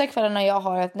de bästa kvällarna jag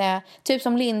har att när typ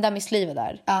som Linda Miss Li var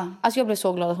där. Alltså jag blev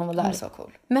så glad att hon var där. Hon är så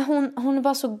cool. Men hon är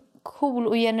bara så cool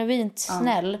och genuint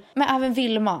snäll. Men även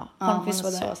Vilma hon är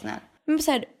så snäll. Men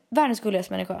så här, världens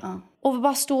gulligaste människa. Och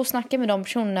bara stå och snacka med de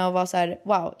personerna och vara så här,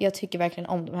 wow, jag tycker verkligen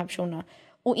om de här personerna.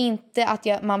 Och inte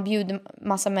att man bjuder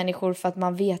massa människor för att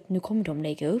man vet nu kommer de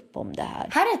lägga upp om det här.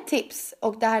 Här är ett tips,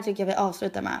 och det här tycker jag vi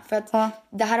avslutar med. För att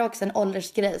det här är också en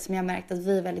åldersgrej som jag märkt att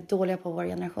vi är väldigt dåliga på vår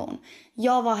generation.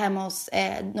 Jag var hemma hos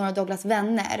några Douglas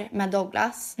vänner med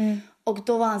Douglas. Och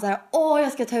då var han så här,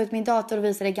 jag ska ta ut min dator och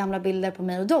visa dig gamla bilder på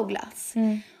mig och Douglas.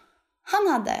 Han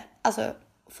hade alltså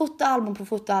fotoalbum på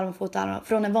fotoalbum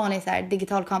från en vanlig så här,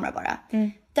 digital kamera bara.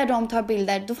 Där de tar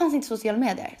bilder, då fanns inte sociala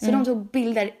medier. Så de tog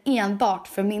bilder enbart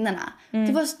för minnena.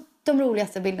 Det var de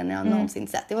roligaste bilderna jag någonsin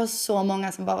sett. Det var så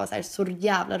många som bara var så här, så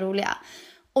jävla roliga.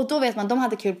 Och då vet man, de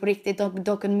hade kul på riktigt. De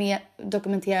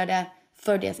dokumenterade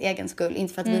för deras egen skull,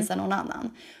 inte för att visa någon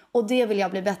annan. Och det vill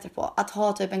jag bli bättre på. Att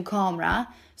ha typ en kamera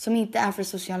som inte är för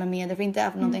sociala medier, för inte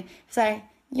är för någonting. Så här,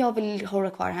 jag vill hålla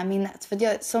kvar det här minnet. För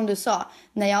jag, som du sa,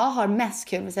 när jag har mest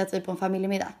kul, så jag typ på en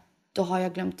familjemiddag, då har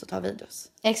jag glömt att ta videos.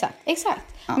 Exakt. Ja.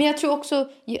 Men jag tror också,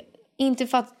 inte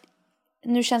för att,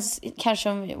 nu känns det kanske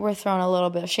som we're throwing a little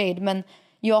bit of shade, men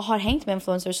jag har hängt med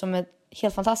influencers som är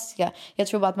helt fantastiska. Jag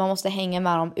tror bara att man måste hänga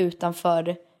med dem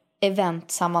utanför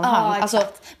eventsammanhang. Ja, exakt.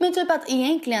 Alltså, men typ att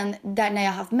egentligen där när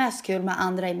jag har haft mest kul med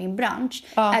andra i min bransch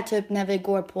är typ när vi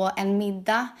går på en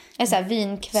middag. En sån här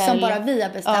vinkväll. Som bara vi har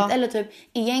bestämt. Eller typ,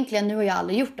 egentligen, nu har jag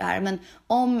aldrig gjort det här, men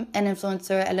om en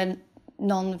influencer eller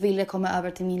någon ville komma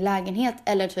över till min lägenhet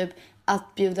eller typ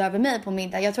att bjuda över mig på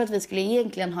middag. Jag tror att vi skulle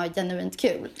egentligen ha genuint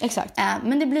kul. Exakt.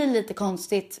 Men det blir lite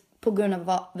konstigt på grund av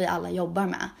vad vi alla jobbar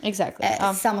med. Exakt.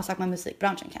 Samma sak med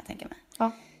musikbranschen kan jag tänka mig.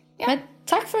 Ja. Men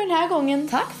tack för den här gången.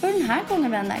 Tack för den här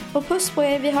gången, vänner. Och puss på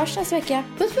er. Vi hörs nästa vecka.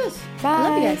 Puss. Bye.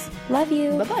 Love you guys. Love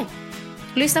you. Bye bye.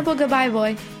 Lyssna på Goodbye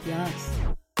Boy. Yes.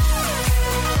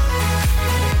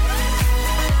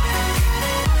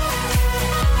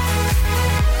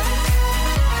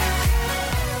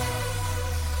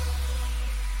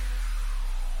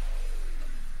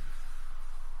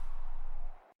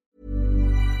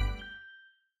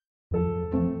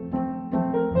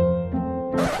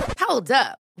 Hold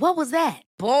up. What was that?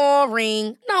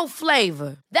 Boring. No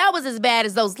flavor. That was as bad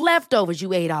as those leftovers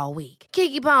you ate all week.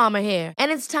 Keke Palmer here. And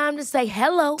it's time to say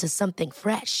hello to something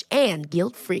fresh and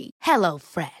guilt-free. Hello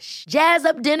Fresh. Jazz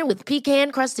up dinner with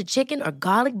pecan-crusted chicken or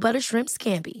garlic butter shrimp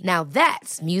scampi. Now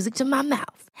that's music to my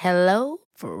mouth. Hello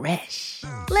Fresh.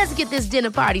 Let's get this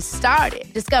dinner party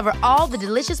started. Discover all the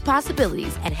delicious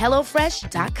possibilities at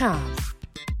hellofresh.com.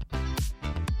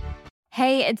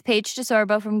 Hey, it's Paige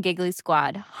DeSorbo from Giggly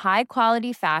Squad. High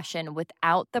quality fashion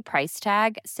without the price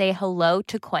tag. Say hello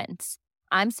to Quince.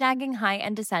 I'm snagging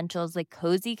high-end essentials like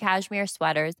cozy cashmere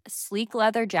sweaters, sleek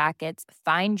leather jackets,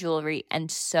 fine jewelry,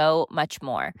 and so much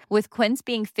more. With Quince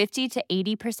being 50 to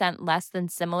 80% less than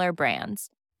similar brands.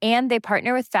 And they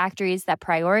partner with factories that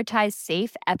prioritize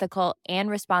safe, ethical, and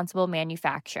responsible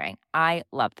manufacturing. I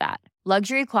love that.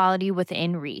 Luxury quality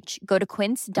within reach. Go to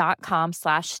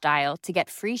quince.com/style to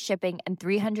get free shipping and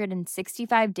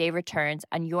 365-day returns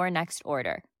on your next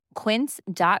order.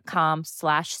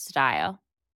 Quince.com/style.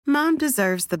 Mom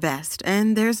deserves the best,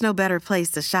 and there's no better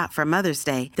place to shop for Mother's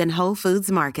Day than Whole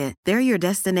Foods Market. They're your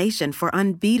destination for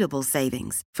unbeatable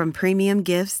savings, from premium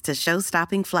gifts to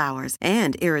show-stopping flowers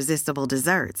and irresistible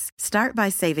desserts. Start by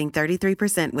saving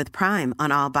 33% with Prime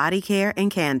on all body care and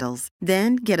candles.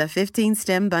 Then get a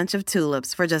 15-stem bunch of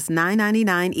tulips for just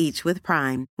 $9.99 each with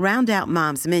Prime. Round out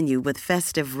Mom's menu with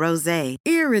festive rosé,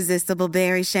 irresistible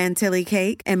berry chantilly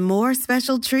cake, and more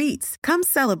special treats. Come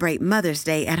celebrate Mother's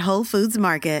Day at Whole Foods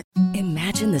Market.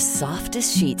 Imagine the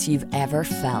softest sheets you've ever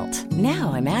felt.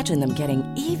 Now imagine them getting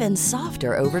even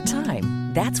softer over time.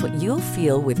 That's what you'll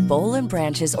feel with Boll &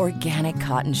 Branch's organic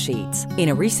cotton sheets. In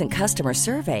a recent customer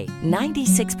survey,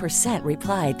 96%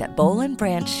 replied that Boll &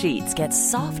 Branch sheets get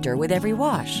softer with every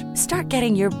wash. Start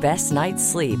getting your best night's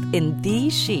sleep in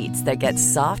these sheets that get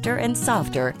softer and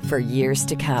softer for years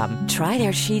to come. Try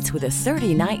their sheets with a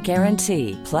 30-night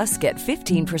guarantee. Plus, get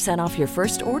 15% off your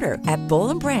first order at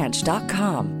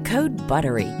bollandbranch.com. Code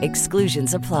BUTTERY.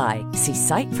 Exclusions apply. See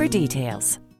site for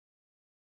details.